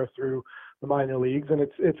everywhere through the minor leagues, and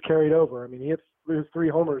it's carried over. I mean, he has 3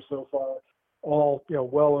 homers so far, all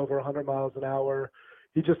well over 100 miles an hour.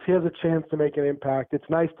 He has a chance to make an impact. It's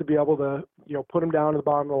nice to be able to put him down at the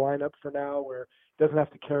bottom of the lineup for now, where he doesn't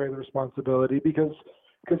have to carry the responsibility because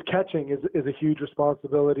catching is a huge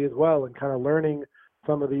responsibility as well, and kind of learning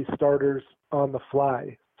some of these starters on the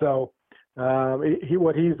fly. So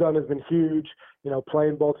what he's done has been huge.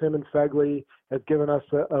 Playing both him and Fegley has given us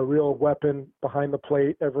a real weapon behind the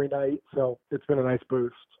plate every night. So it's been a nice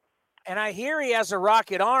boost. And I hear he has a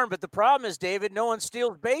rocket arm, but the problem is, David, no one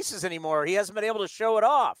steals bases anymore. He hasn't been able to show it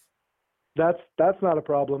off. That's not a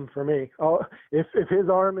problem for me. If his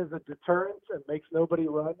arm is a deterrent and makes nobody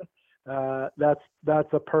run,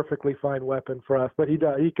 that's a perfectly fine weapon for us. But he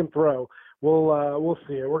can throw. We'll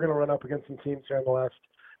see it. We're going to run up against some teams here in the last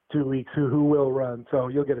 2 weeks who will run, so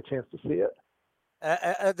you'll get a chance to see it.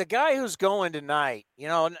 The guy who's going tonight,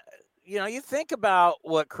 you think about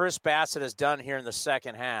what Chris Bassitt has done here in the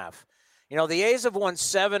second half. The A's have won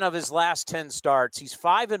 7 of his last 10 starts. He's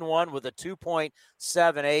 5-1 with a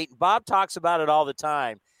 2.78. Bob talks about it all the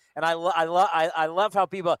time, and I love how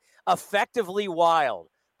people effectively wild.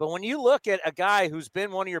 But when you look at a guy who's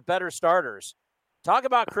been one of your better starters, talk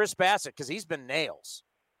about Chris Bassitt, because he's been nails.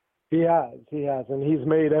 He has, and he's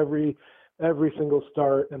made every single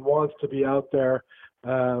start and wants to be out there.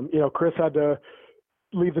 Chris had to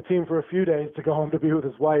leave the team for a few days to go home to be with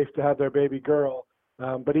his wife to have their baby girl.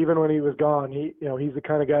 But even when he was gone, he's the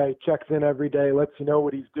kind of guy who checks in every day, lets you know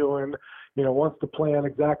what he's doing, wants to plan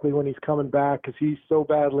exactly when he's coming back because he so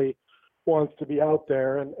badly wants to be out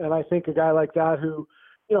there. And I think a guy like that who,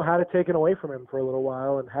 had it taken away from him for a little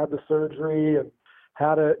while and had the surgery and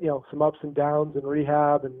had some ups and downs in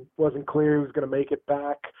rehab and wasn't clear he was going to make it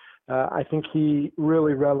back. I think he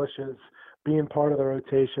really relishes being part of the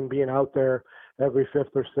rotation, being out there every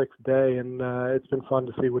 5th or 6th day, and it's been fun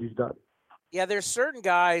to see what he's done. Yeah, there's certain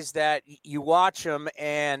guys that you watch them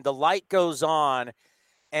and the light goes on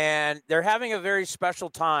and they're having a very special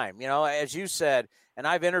time, as you said, and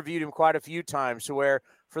I've interviewed him quite a few times where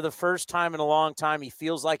for the first time in a long time, he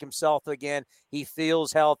feels like himself again. He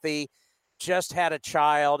feels healthy, just had a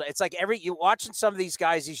child. It's like you're watching some of these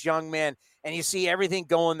guys, these young men, and you see everything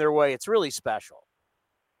going their way. It's really special.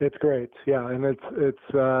 It's great. Yeah. And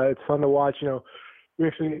it's fun to watch. We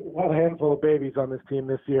actually had a handful of babies on this team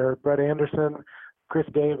this year. Brett Anderson, Chris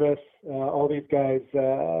Davis, all these guys,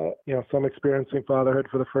 some experiencing fatherhood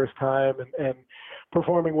for the first time and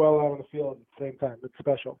performing well out on the field at the same time. It's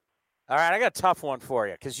special. All right, I got a tough one for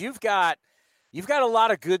you because you've got a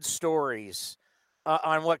lot of good stories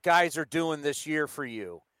on what guys are doing this year for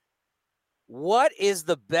you. What is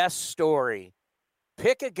the best story?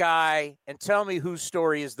 Pick a guy and tell me whose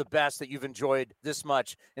story is the best that you've enjoyed this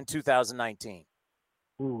much in 2019.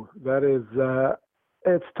 Ooh, that is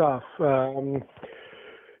it's tough.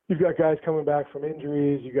 You've got guys coming back from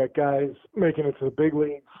injuries. You got guys making it to the big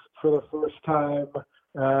leagues for the first time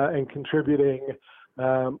and contributing.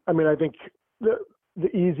 I think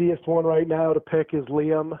the easiest one right now to pick is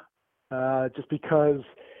Liam, just because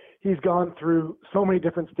he's gone through so many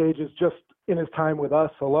different stages just in his time with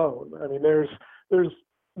us alone. I mean, there's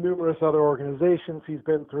numerous other organizations he's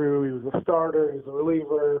been through. He was a starter, he was a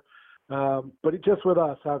reliever, but just with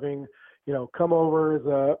us, having come over as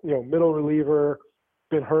a middle reliever,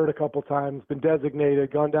 been hurt a couple times, been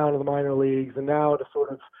designated, gone down to the minor leagues, and now to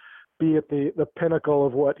sort of be at the pinnacle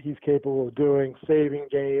of what he's capable of doing, saving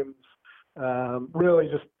games. Really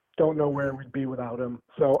just don't know where we'd be without him.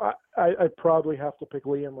 So I'd probably have to pick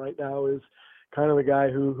Liam right now as kind of the guy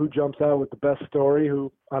who jumps out with the best story,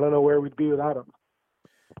 who I don't know where we'd be without him.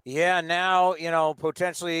 Yeah, now,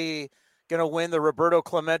 potentially going to win the Roberto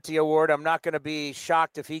Clemente Award. I'm not going to be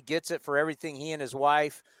shocked if he gets it for everything he and his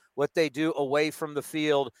wife, what they do away from the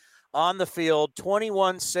field. On the field,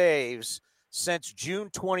 21 saves since June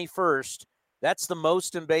 21st. That's the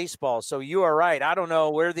most in baseball. So you are right. I don't know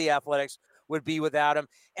where the Athletics would be without him.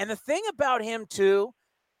 And the thing about him, too,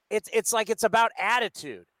 it's like it's about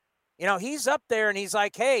attitude. He's up there and he's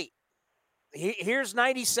like, hey, here's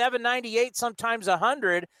 97, 98, sometimes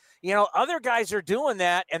 100. Other guys are doing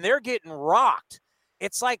that, and they're getting rocked.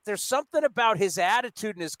 It's like there's something about his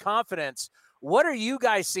attitude and his confidence. What are you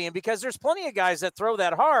guys seeing? Because there's plenty of guys that throw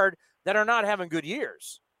that hard that are not having good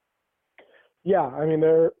years. Yeah, I mean,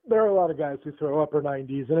 there are a lot of guys who throw upper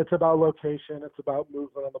 90s, and it's about location. It's about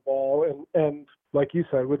movement on the ball. And like you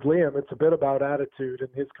said, with Liam, it's a bit about attitude and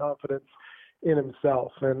his confidence in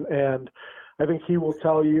himself. And I think he will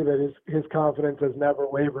tell you that his confidence has never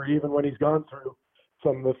wavered, even when he's gone through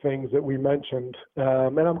some of the things that we mentioned.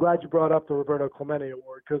 And I'm glad you brought up the Roberto Clemente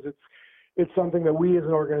Award, because it's something that we as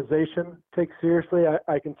an organization take seriously.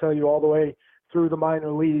 I can tell you all the way through the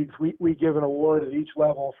minor leagues, we give an award at each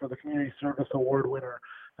level for the Community Service Award winner.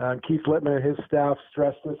 Keith Littman and his staff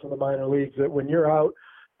stress this in the minor leagues, that when you're out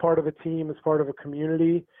part of a team, as part of a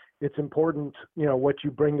community, it's important, what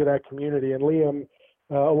you bring to that community. And Liam,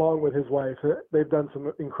 along with his wife, they've done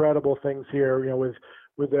some incredible things here,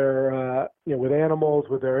 with their, with animals,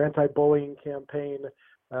 with their anti-bullying campaign.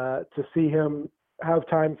 To see him have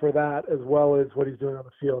time for that as well as what he's doing on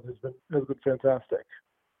the field has been fantastic.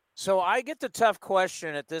 So I get the tough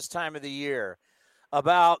question at this time of the year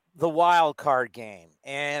about the wild card game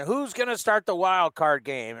and who's going to start the wild card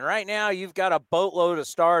game. And right now you've got a boatload of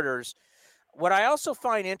starters. What I also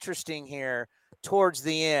find interesting here towards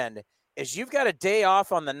the end is you've got a day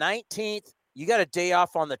off on the 19th. You got a day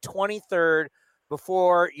off on the 23rd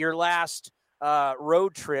before your last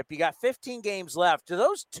road trip. You got 15 games left. Do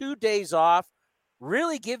those 2 days off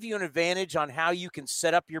really give you an advantage on how you can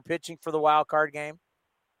set up your pitching for the wild card game?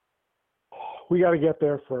 We got to get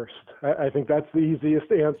there first. I think that's the easiest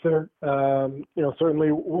answer.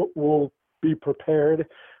 Certainly we'll be prepared,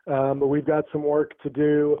 but we've got some work to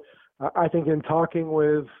do. I think in talking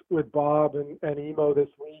with Bob and Emo this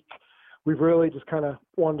week, we've really just kind of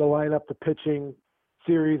wanted to line up the pitching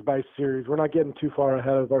series by series. We're not getting too far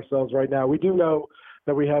ahead of ourselves right now. We do know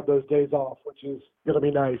that we have those days off, which is going to be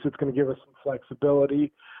nice. It's going to give us some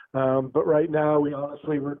flexibility. But right now,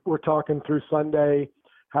 we're talking through Sunday,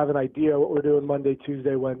 have an idea what we're doing Monday,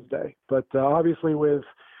 Tuesday, Wednesday. But obviously with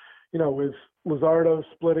Luzardo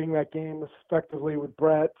splitting that game effectively with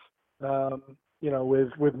Brett,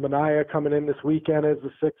 with Manaea coming in this weekend as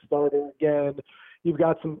the sixth starter again, you've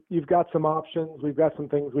got some options. We've got some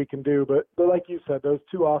things we can do. But like you said, those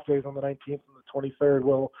 2 off days on the 19th and the 23rd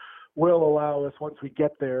will allow us, once we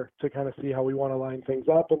get there, to kind of see how we want to line things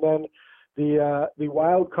up. And then the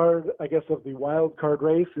wild card, I guess, of the wild card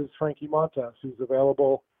race is Frankie Montas, who's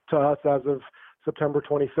available to us as of September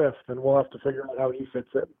 25th, and we'll have to figure out how he fits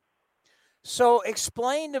in. So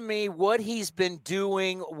explain to me what he's been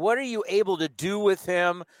doing. What are you able to do with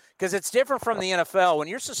him? Because it's different from the NFL. When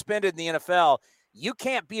you're suspended in the NFL, you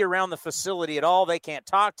can't be around the facility at all. They can't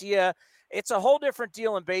talk to you. It's a whole different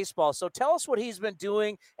deal in baseball. So tell us what he's been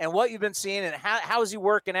doing and what you've been seeing, and how is he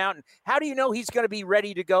working out, and how do you know he's going to be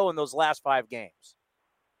ready to go in those last 5 games?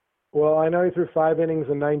 Well, I know he threw 5 innings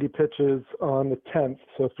and 90 pitches on the 10th,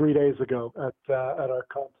 so 3 days ago at our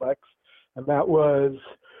complex, and that was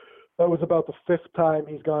about the 5th time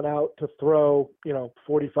he's gone out to throw,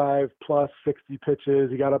 45 plus 60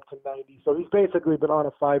 pitches. He got up to 90, so he's basically been on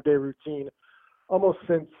a 5-day routine almost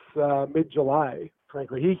since mid-July.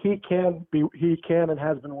 Frankly, he can and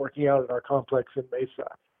has been working out at our complex in Mesa.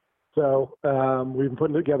 So we've been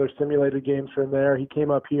putting together simulated games from there. He came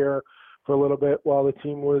up here for a little bit while the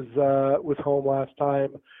team was home last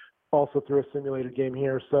time, also threw a simulated game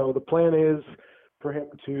here. So the plan is for him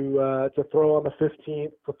to throw on the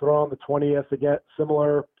 15th, to throw on the 20th, again,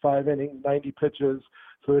 similar 5 innings, 90 pitches,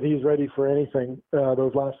 so that he's ready for anything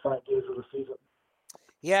those last 5 days of the season.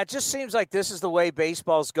 Yeah, it just seems like this is the way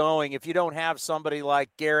baseball's going. If you don't have somebody like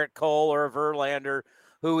Garrett Cole or Verlander,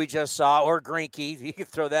 who we just saw, or Greinke, you can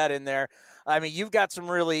throw that in there. I mean, you've got some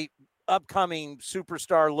really upcoming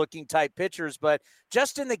superstar-looking type pitchers, but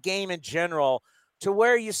just in the game in general, to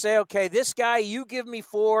where you say, okay, this guy, you give me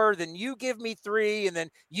 4, then you give me 3, and then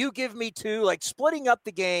you give me 2, like splitting up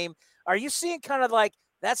the game. Are you seeing kind of like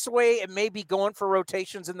that's the way it may be going for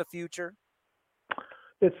rotations in the future?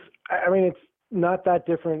 It's not that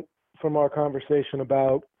different from our conversation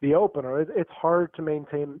about the opener. It's hard to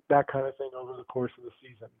maintain that kind of thing over the course of the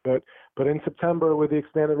season. But in September with the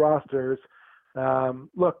expanded rosters,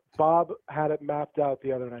 look, Bob had it mapped out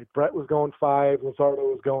the other night. Brett was going 5, Luzardo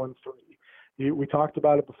was going 3. We talked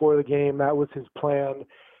about it before the game. That was his plan.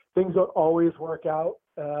 Things don't always work out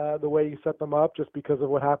the way you set them up just because of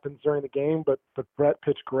what happens during the game, but Brett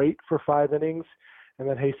pitched great for 5 innings, and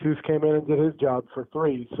then Jesus came in and did his job for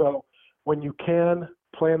 3. So when you can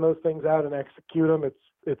plan those things out and execute them,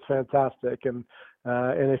 it's fantastic. And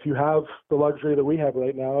if you have the luxury that we have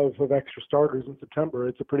right now of extra starters in September,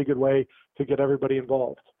 it's a pretty good way to get everybody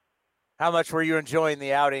involved. How much were you enjoying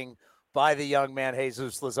the outing by the young man,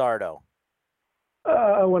 Jesus Luzardo?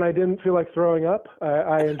 When I didn't feel like throwing up,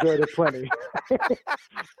 I enjoyed it plenty.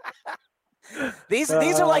 These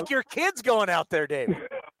are like your kids going out there, David.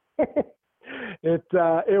 It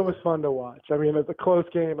was fun to watch. I mean, it's a close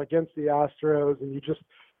game against the Astros, and you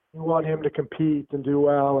want him to compete and do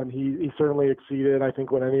well, and he certainly exceeded, I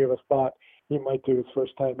think, what any of us thought he might do his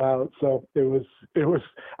first time out. So it was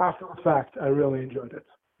after the fact, I really enjoyed it.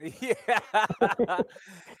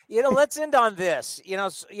 Yeah. Let's end on this. In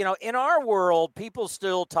our world, people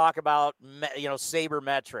still talk about,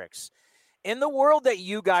 sabermetrics. In the world that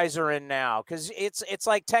you guys are in now, because it's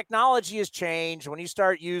like technology has changed. When you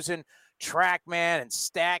start using TrackMan and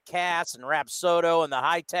StatCast and Rapsodo and the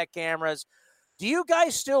high-tech cameras, do you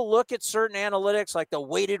guys still look at certain analytics like the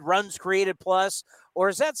weighted runs created plus, or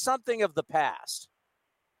is that something of the past?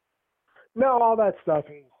 No, all that stuff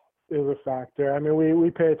is a factor. I mean, we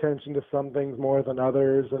pay attention to some things more than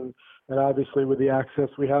others, and obviously with the access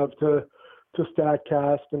we have to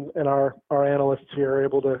StatCast and our analysts here are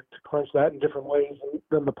able to crunch that in different ways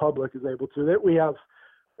than the public is able to. We have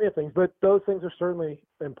things, but those things are certainly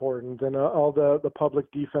important, and all the public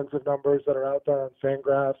defensive numbers that are out there on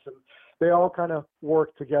FanGraphs, and they all kind of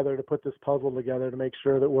work together to put this puzzle together to make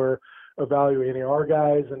sure that we're evaluating our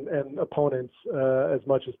guys and opponents as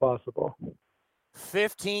much as possible.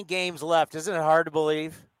 15 games left. Isn't it hard to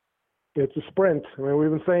believe? It's a sprint. I mean, we've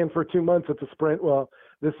been saying for 2 months it's a sprint. Well,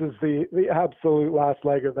 this is the absolute last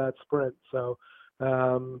leg of that sprint. So,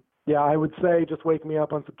 I would say just wake me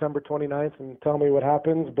up on September 29th and tell me what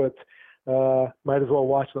happens, but might as well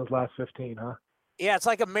watch those last 15, huh? Yeah, it's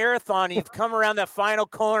like a marathon. You've come around that final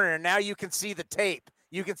corner, and now you can see the tape.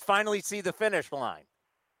 You can finally see the finish line.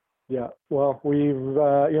 Yeah, well, we've,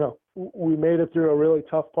 we made it through a really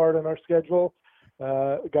tough part in our schedule.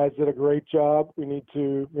 The guys did a great job. We need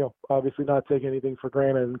to, obviously not take anything for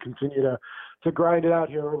granted and continue to grind it out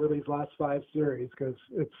here over these last 5 series because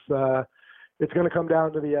it's going to come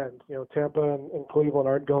down to the end. Tampa and Cleveland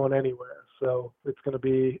aren't going anywhere, so it's going to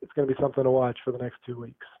be something to watch for the next 2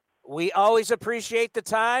 weeks. We always appreciate the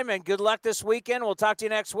time, and good luck this weekend. We'll talk to you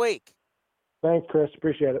next week. Thanks, Chris.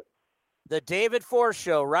 Appreciate it. The David Forst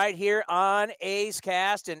Show right here on A's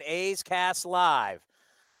Cast and A's Cast Live.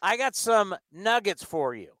 I got some nuggets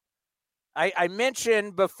for you. I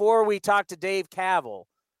mentioned before we talked to Dave Kaval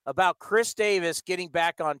about Chris Davis getting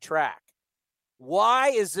back on track. Why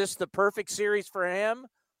is this the perfect series for him?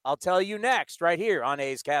 I'll tell you next right here on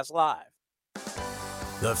A's Cast Live.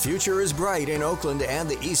 The future is bright in Oakland and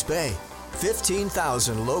the East Bay.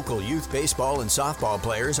 15,000 local youth baseball and softball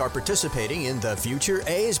players are participating in the Future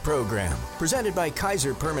A's program, presented by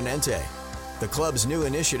Kaiser Permanente. The club's new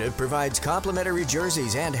initiative provides complimentary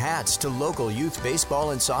jerseys and hats to local youth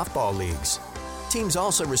baseball and softball leagues. Teams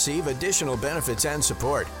also receive additional benefits and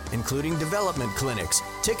support, including development clinics,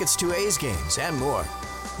 tickets to A's games, and more.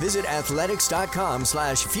 Visit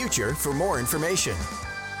athletics.com/future for more information.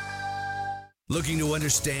 Looking to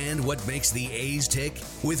understand what makes the A's tick?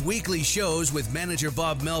 With weekly shows with manager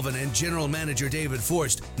Bob Melvin and general manager David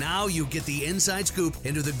Forst, now you get the inside scoop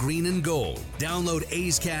into the green and gold. Download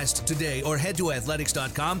A's Cast today or head to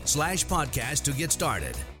athletics.com/podcast to get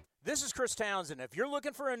started. This is Chris Townsend. If you're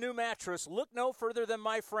looking for a new mattress, look no further than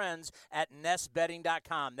my friends at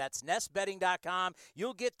nestbedding.com. That's nestbedding.com.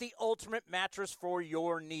 You'll get the ultimate mattress for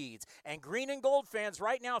your needs. And green and gold fans,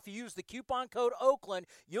 right now, if you use the coupon code Oakland,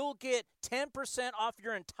 you'll get 10% off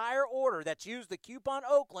your entire order. That's use the coupon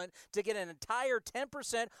Oakland to get an entire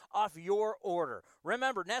 10% off your order.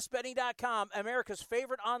 Remember, nestbedding.com, America's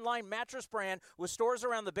favorite online mattress brand with stores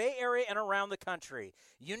around the Bay Area and around the country.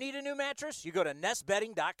 You need a new mattress? You go to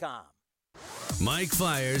nestbedding.com. Mike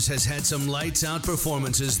Fiers has had some lights-out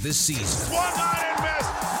performances this season. Swung on and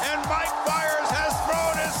missed, and Mike Fiers has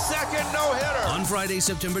thrown his second no-hitter. On Friday,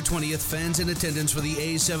 September 20th, fans in attendance for the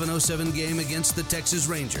A's 707 game against the Texas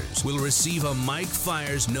Rangers will receive a Mike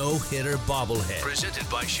Fiers no-hitter bobblehead. Presented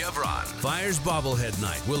by Chevron. Fiers Bobblehead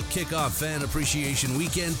Night will kick off Fan Appreciation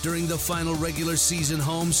Weekend during the final regular season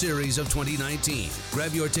home series of 2019.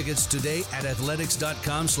 Grab your tickets today at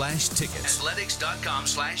athletics.com/tickets.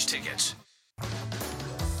 Athletics.com/tickets.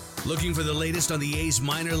 Looking for the latest on the A's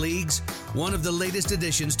minor leagues? One of the latest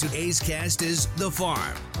additions to A's Cast is The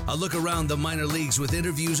Farm. A look around the minor leagues with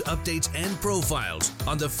interviews, updates, and profiles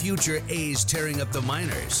on the future A's tearing up the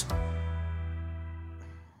minors.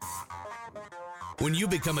 When you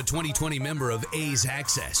become a 2020 member of A's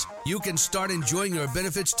Access, you can start enjoying your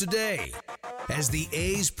benefits today. As the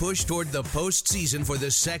A's push toward the postseason for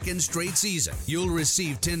the second straight season, you'll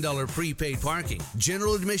receive $10 prepaid parking,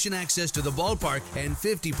 general admission access to the ballpark, and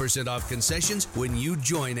 50% off concessions when you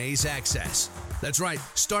join A's Access. That's right,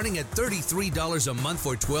 starting at $33 a month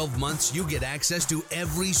for 12 months, you get access to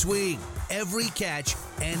every swing, every catch,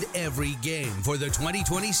 and every game for the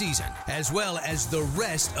 2020 season, as well as the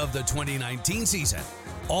rest of the 2019 season.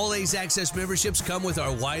 All A's Access memberships come with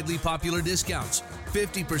our widely popular discounts: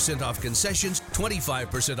 50% off concessions,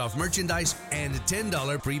 25% off merchandise, and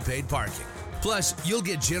 $10 prepaid parking. Plus, you'll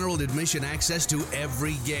get general admission access to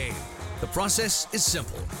every game. The process is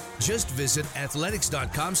simple. Just visit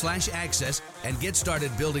athletics.com/access and get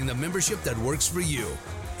started building the membership that works for you.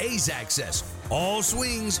 A's Access. All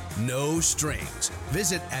swings, no strings.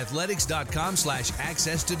 Visit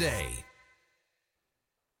athletics.com/access today.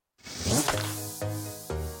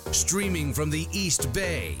 Streaming from the East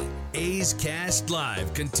Bay, A's Cast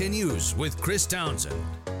Live continues with Chris Townsend.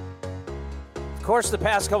 Of course, the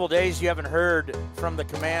past couple days you haven't heard from the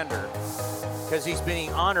commander because he's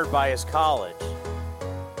being honored by his college.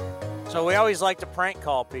 So we always like to prank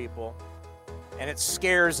call people, and it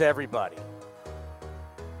scares everybody.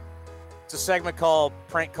 It's a segment called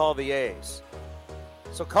Prank Call the A's.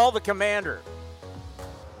 So call the commander.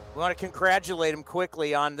 We want to congratulate him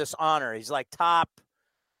quickly on this honor. He's like top,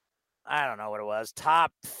 I don't know what it was,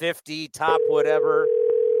 top 50, top whatever.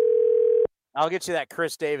 I'll get you that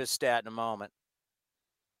Chris Davis stat in a moment.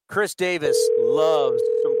 Chris Davis loves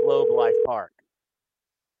some Globe Life Park.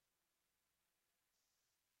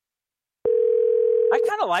 I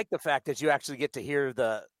kind of like the fact that you actually get to hear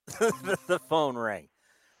the the phone ring.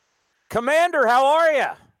 Commander, how are you?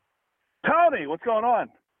 Tony, what's going on?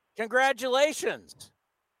 Congratulations.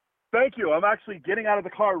 Thank you. I'm actually getting out of the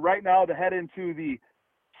car right now to head into the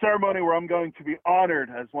ceremony where I'm going to be honored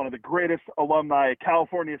as one of the greatest alumni at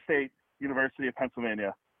California State University of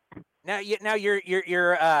Pennsylvania. Now you're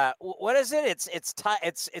what is it?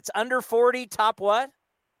 It's under 40, top what?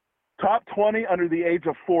 Top 20 under the age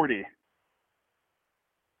of 40.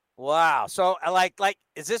 Wow. So like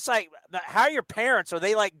is this like, how are your parents? Are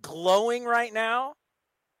they like glowing right now?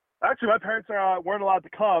 Actually, my parents weren't allowed to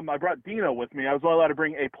come. I brought Dino with me. I was only allowed to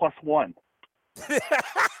bring a +1. You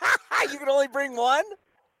can only bring one?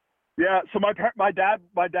 Yeah. So my dad,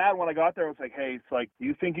 when I got there, was like, "Hey, it's like, do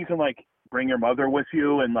you think you can like bring your mother with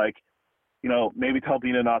you and like, you know, maybe tell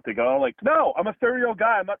Dino not to go?" Like, no, I'm a 30-year-old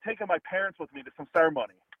guy. I'm not taking my parents with me to some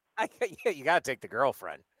ceremony. Yeah, you got to take the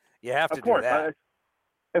girlfriend. You have to of course, do that.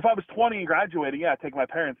 If I was 20 and graduating, yeah, I'd take my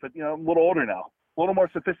parents. But, you know, I'm a little older now, a little more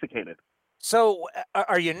sophisticated. So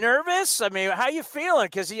are you nervous? I mean, how you feeling?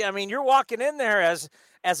 Because, I mean, you're walking in there as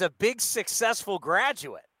a big, successful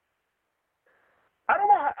graduate. I don't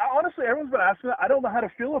know. Honestly, everyone's been asking that. I don't know how to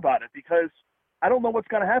feel about it because I don't know what's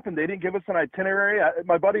going to happen. They didn't give us an itinerary.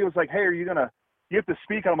 My buddy was like, "Hey, you have to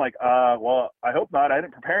speak?" And I'm like, well, I hope not. I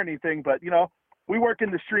didn't prepare anything. But, you know, we work in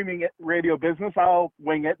the streaming radio business. I'll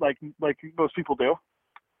wing it like most people do.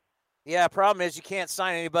 Yeah, problem is you can't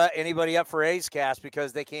sign anybody up for A's Cast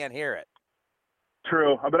because they can't hear it.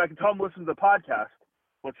 True, but I can tell them to listen to the podcast,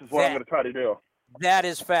 which is what I'm going to try to do. That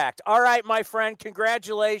is fact. All right, my friend,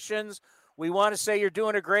 congratulations. We want to say you're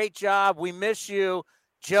doing a great job. We miss you.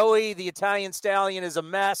 Joey, the Italian Stallion, is a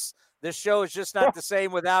mess. This show is just not the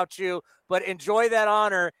same without you, but enjoy that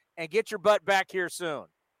honor and get your butt back here soon.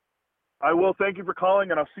 I will. Thank you for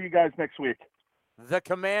calling, and I'll see you guys next week. The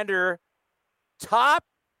Commander, top.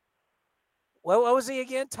 What was he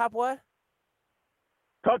again? Top what?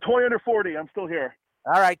 Top 20 under 40. I'm still here.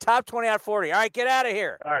 All right, top 20 out of 40. All right, get out of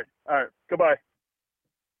here. All right. Goodbye.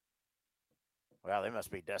 Well, they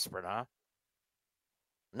must be desperate, huh?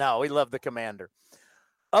 No, we love the Commander.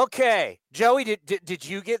 Okay, Joey, did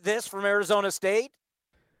you get this from Arizona State?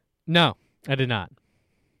 No, I did not.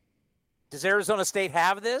 Does Arizona State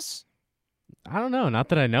have this? I don't know. Not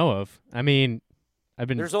that I know of. I mean,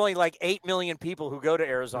 There's only like 8 million people who go to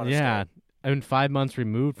Arizona State. Yeah, I've been 5 months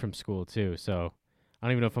removed from school, too, so I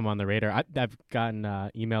don't even know if I'm on the radar. I've gotten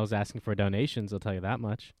emails asking for donations, I'll tell you that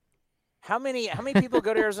much. How many people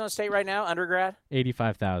go to Arizona State right now, undergrad?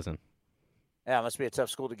 85,000. Yeah, it must be a tough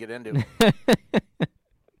school to get into.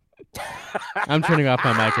 I'm turning off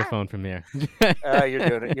my microphone from here.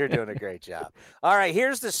 You're doing a great job. All right,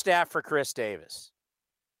 here's the staff for Chris Davis.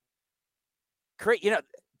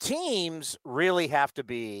 Teams really have to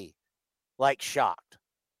be like shocked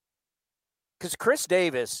because Chris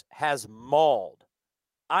Davis has mauled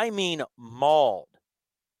the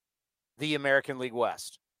American League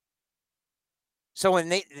West. So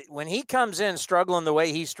when he comes in struggling the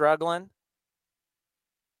way he's struggling,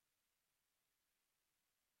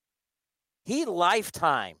 he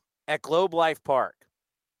lifetime at Globe Life Park.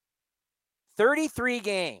 33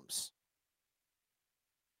 games.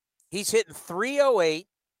 He's hitting .308,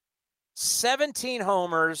 17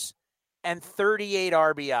 homers, and 38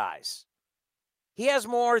 RBIs. He has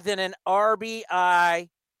more than an RBI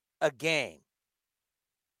a game.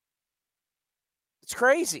 It's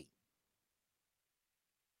crazy.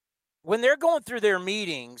 When they're going through their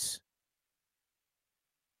meetings,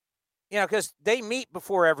 because they meet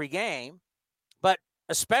before every game, but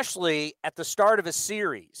especially at the start of a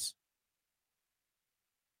series,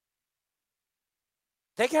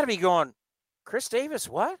 they got to be going, Chris Davis,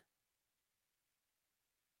 what?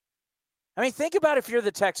 I mean, think about if you're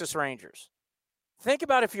the Texas Rangers. Think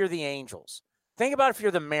about if you're the Angels. Think about if you're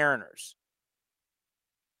the Mariners,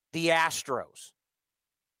 the Astros.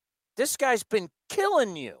 This guy's been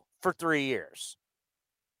killing you for 3 years.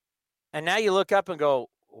 And now you look up and go,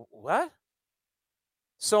 what?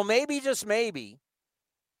 So maybe, just maybe,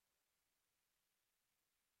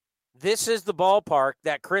 this is the ballpark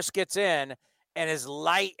that Chris gets in and his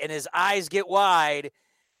light and his eyes get wide.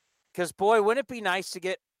 Because, boy, wouldn't it be nice to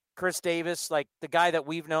get Chris Davis, like the guy that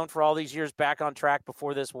we've known for all these years, back on track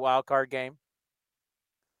before this wild card game?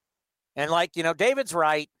 And David's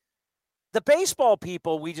right. The baseball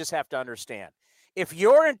people, we just have to understand. If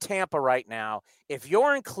you're in Tampa right now, if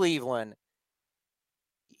you're in Cleveland,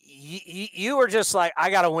 you are just like, I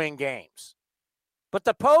got to win games. But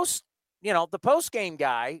the post-game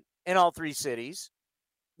guy in all three cities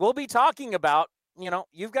will be talking about,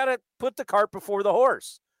 you've got to put the cart before the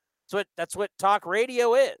horse. So that's what talk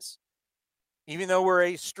radio is, even though we're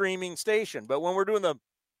a streaming station. But when we're doing the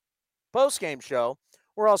post-game show,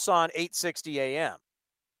 we're also on 860 AM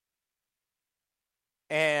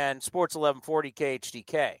and Sports 1140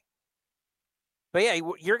 KHDK. But, yeah,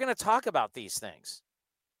 you're going to talk about these things.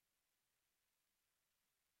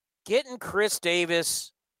 Getting Chris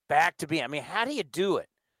Davis back to being, how do you do it?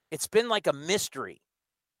 It's been like a mystery.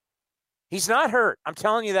 He's not hurt. I'm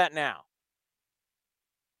telling you that now.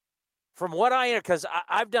 From what because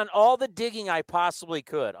I've done all the digging I possibly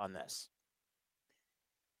could on this.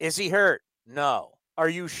 Is he hurt? No. Are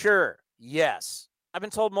you sure? Yes. I've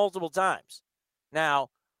been told multiple times. Now,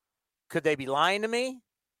 could they be lying to me?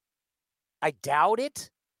 I doubt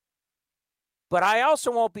it. But I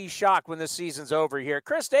also won't be shocked when the season's over here.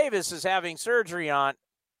 Chris Davis is having surgery on.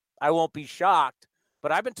 I won't be shocked,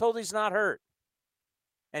 but I've been told he's not hurt.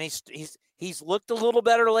 And he's looked a little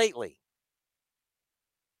better lately.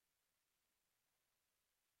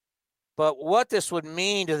 But what this would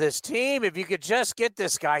mean to this team if you could just get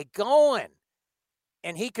this guy going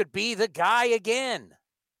and he could be the guy again.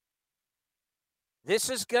 This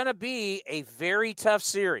is going to be a very tough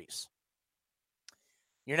series.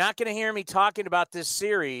 You're not going to hear me talking about this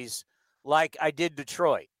series like I did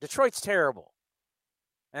Detroit. Detroit's terrible.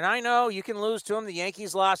 And I know you can lose to them. The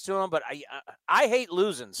Yankees lost to them, but I hate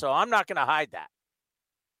losing, so I'm not going to hide that.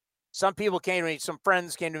 Some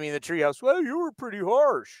friends came to me in the treehouse. Well, you were pretty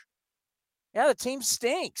harsh. Yeah, the team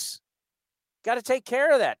stinks. Got to take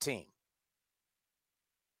care of that team.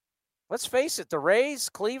 Let's face it, the Rays,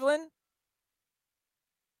 Cleveland,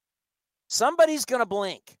 somebody's going to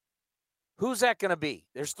blink. Who's that going to be?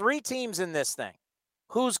 There's 3 teams in this thing.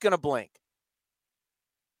 Who's going to blink?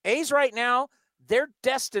 A's right now, their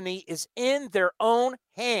destiny is in their own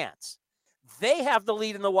hands. They have the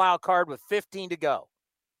lead in the wild card with 15 to go.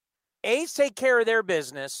 A's take care of their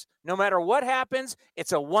business. No matter what happens,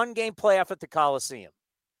 it's a one-game playoff at the Coliseum.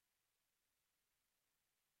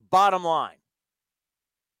 Bottom line.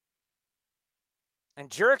 And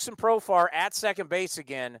Jurickson Profar at second base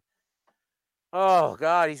again. Oh,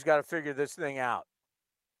 God, he's got to figure this thing out.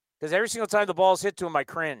 Because every single time the ball's hit to him, I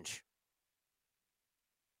cringe.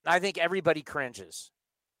 I think everybody cringes.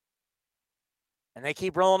 And they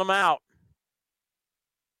keep rolling them out.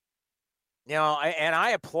 You know,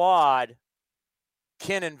 I applaud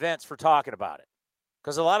Ken and Vince for talking about it.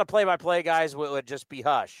 Because a lot of play-by-play guys would just be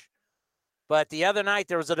hush. But the other night,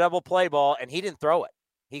 there was a double play ball, and he didn't throw it.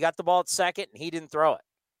 He got the ball at second, and he didn't throw it.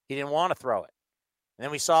 He didn't want to throw it. And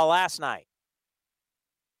then we saw last night.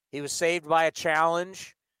 He was saved by a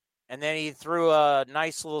challenge, and then he threw a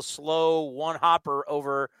nice little slow one-hopper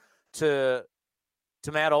over to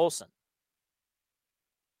Matt Olson.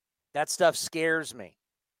 That stuff scares me.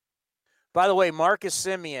 By the way, Marcus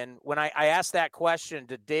Semien, when I asked that question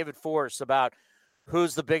to David Force about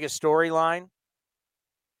who's the biggest storyline,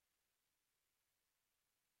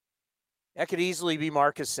 that could easily be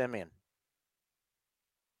Marcus Semien.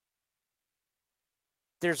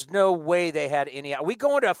 There's no way they had any. Are we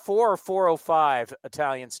going to 4 or 405,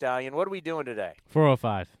 Italian Stallion? What are we doing today?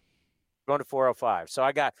 405. Going to 405. So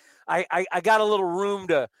I got a little room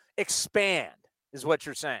to expand, is what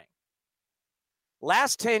you're saying.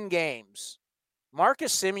 Last 10 games,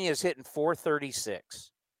 Marcus Semien is hitting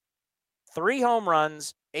 .436. 3 home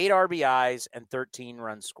runs, 8 RBIs, and 13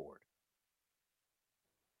 runs scored.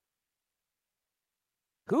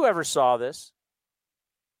 Whoever saw this?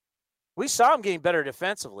 We saw him getting better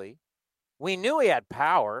defensively. We knew he had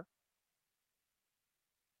power.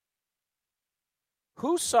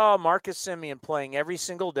 Who saw Marcus Semien playing every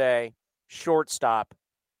single day, shortstop,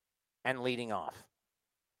 and leading off?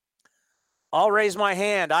 I'll raise my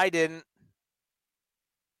hand. I didn't.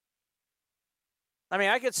 I mean,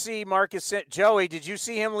 I could see Marcus. Joey, did you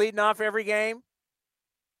see him leading off every game?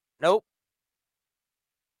 Nope.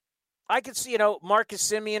 I could see, Marcus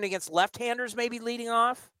Semien against left-handers maybe leading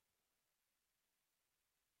off.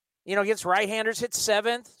 Against right-handers, hit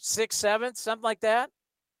 7th, 6th, 7th, something like that.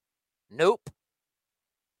 Nope.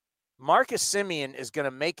 Marcus Semien is going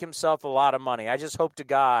to make himself a lot of money. I just hope to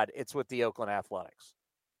God it's with the Oakland Athletics.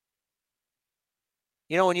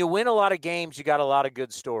 When you win a lot of games, you got a lot of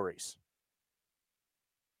good stories.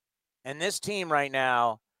 And this team right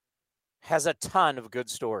now has a ton of good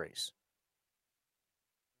stories.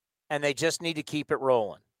 And they just need to keep it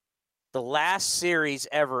rolling. The last series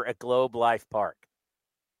ever at Globe Life Park.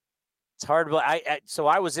 It's hard. So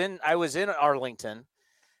I was in Arlington,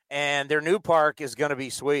 and their new park is going to be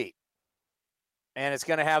sweet. And it's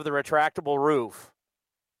going to have the retractable roof.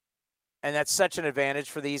 And that's such an advantage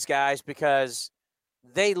for these guys because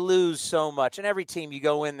they lose so much. And every team you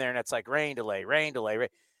go in there, and it's like rain delay.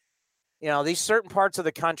 These certain parts of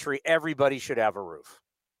the country, everybody should have a roof.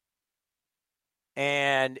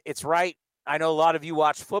 And it's right. I know a lot of you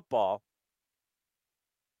watch football.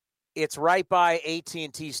 It's right by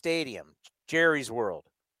AT&T Stadium, Jerry's World,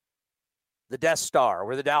 the Death Star,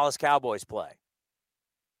 where the Dallas Cowboys play.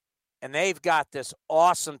 And they've got this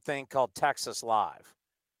awesome thing called Texas Live.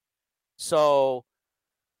 So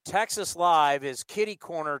Texas Live is kitty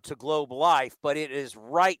corner to Globe Life, but it is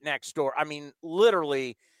right next door. I mean,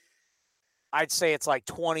 literally, I'd say it's like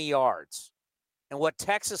 20 yards. And what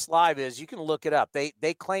Texas Live is, you can look it up.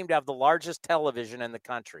 They claim to have the largest television in the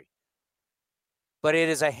country. But it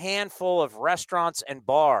is a handful of restaurants and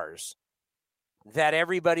bars that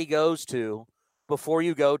everybody goes to before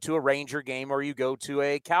you go to a Ranger game or you go to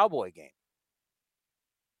a Cowboy game.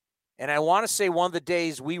 And I want to say one of the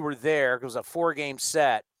days we were there, it was a 4-game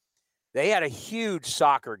set, they had a huge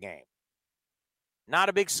soccer game. Not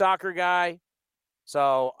a big soccer guy,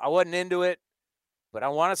 so I wasn't into it. But I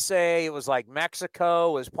want to say it was like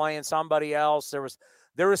Mexico was playing somebody else.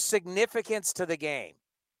 There was significance to the game.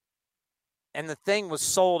 And the thing was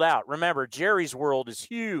sold out. Remember, Jerry's World is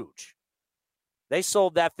huge. They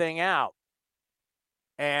sold that thing out.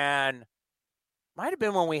 And might have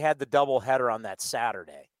been when we had the doubleheader on that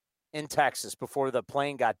Saturday in Texas before the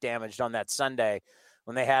plane got damaged on that Sunday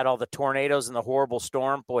when they had all the tornadoes and the horrible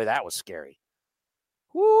storm. Boy, that was scary.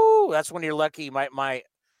 Woo! That's when you're lucky. My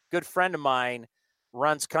good friend of mine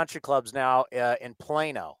runs country clubs now in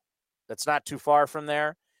Plano. That's not too far from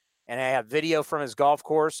there. And I have video from his golf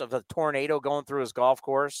course of a tornado going through his golf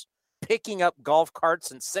course, picking up golf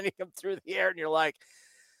carts and sending them through the air. And you're like,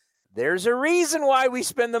 there's a reason why we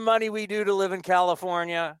spend the money we do to live in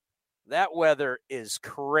California. That weather is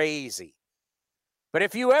crazy. But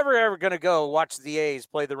if you ever going to go watch the A's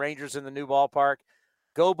play the Rangers in the new ballpark,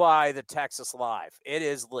 go by the Texas Live. It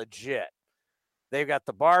is legit. They've got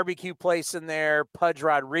the barbecue place in there. Pudge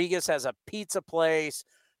Rodriguez has a pizza place.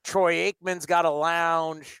 Troy Aikman's got a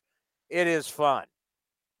lounge. It is fun.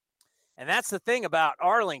 And that's the thing about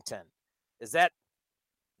Arlington, is that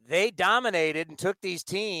they dominated and took these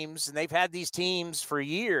teams, and they've had these teams for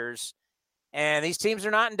years, and these teams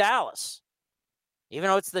are not in Dallas. Even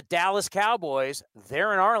though it's the Dallas Cowboys,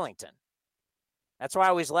 they're in Arlington. That's why I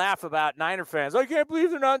always laugh about Niner fans. I can't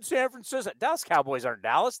believe they're not in San Francisco. Dallas Cowboys aren't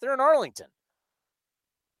Dallas. They're in Arlington.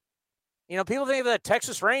 You know, people think of the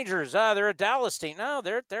Texas Rangers. They're a Dallas team. No,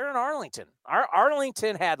 they're in Arlington.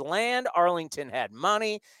 Arlington had land. Arlington had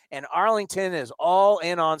money. And Arlington is all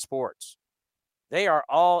in on sports. They are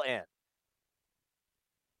all in.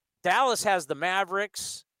 Dallas has the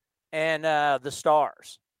Mavericks and the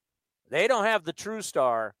Stars. They don't have the true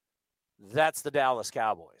star. That's the Dallas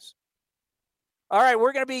Cowboys. All right,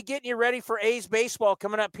 we're going to be getting you ready for A's baseball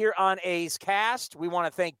coming up here on A's Cast. We want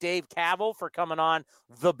to thank Dave Cavill for coming on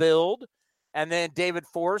The Build, and then David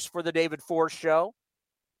Force for the David Force Show.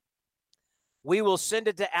 We will send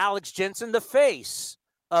it to Alex Jensen, the face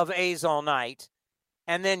of A's All Night,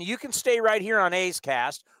 and then you can stay right here on A's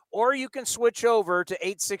Cast, or you can switch over to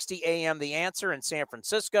 860 AM The Answer in San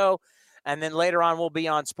Francisco, and then later on we'll be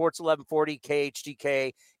on Sports 1140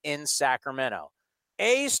 KHTK in Sacramento.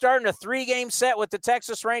 A's starting a 3-game set with the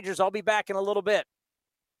Texas Rangers. I'll be back in a little bit.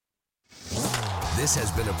 This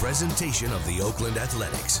has been a presentation of the Oakland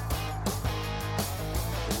Athletics.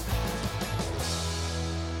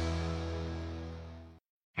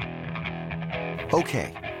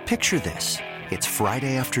 Okay, picture this. It's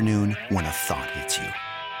Friday afternoon when a thought hits you.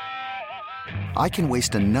 I can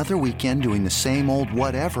waste another weekend doing the same old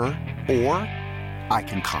whatever, or I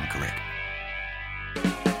can conquer it.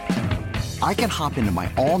 I can hop into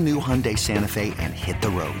my all-new Hyundai Santa Fe and hit the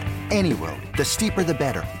road. Any road. The steeper, the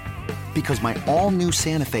better. Because my all-new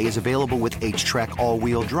Santa Fe is available with H-Track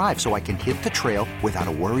all-wheel drive, so I can hit the trail without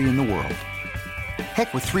a worry in the world.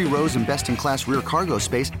 Heck, with 3 rows and best-in-class rear cargo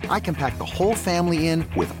space, I can pack the whole family in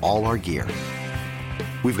with all our gear.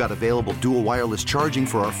 We've got available dual wireless charging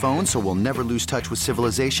for our phones, so we'll never lose touch with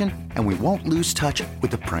civilization, and we won't lose touch with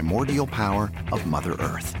the primordial power of Mother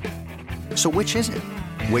Earth. So which is it?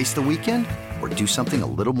 Waste the weekend or do something a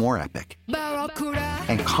little more epic?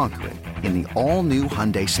 And conquer it in the all-new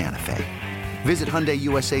Hyundai Santa Fe. Visit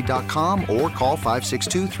HyundaiUSA.com or call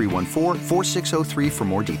 562-314-4603 for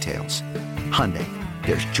more details. Hyundai,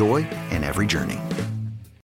 there's joy in every journey.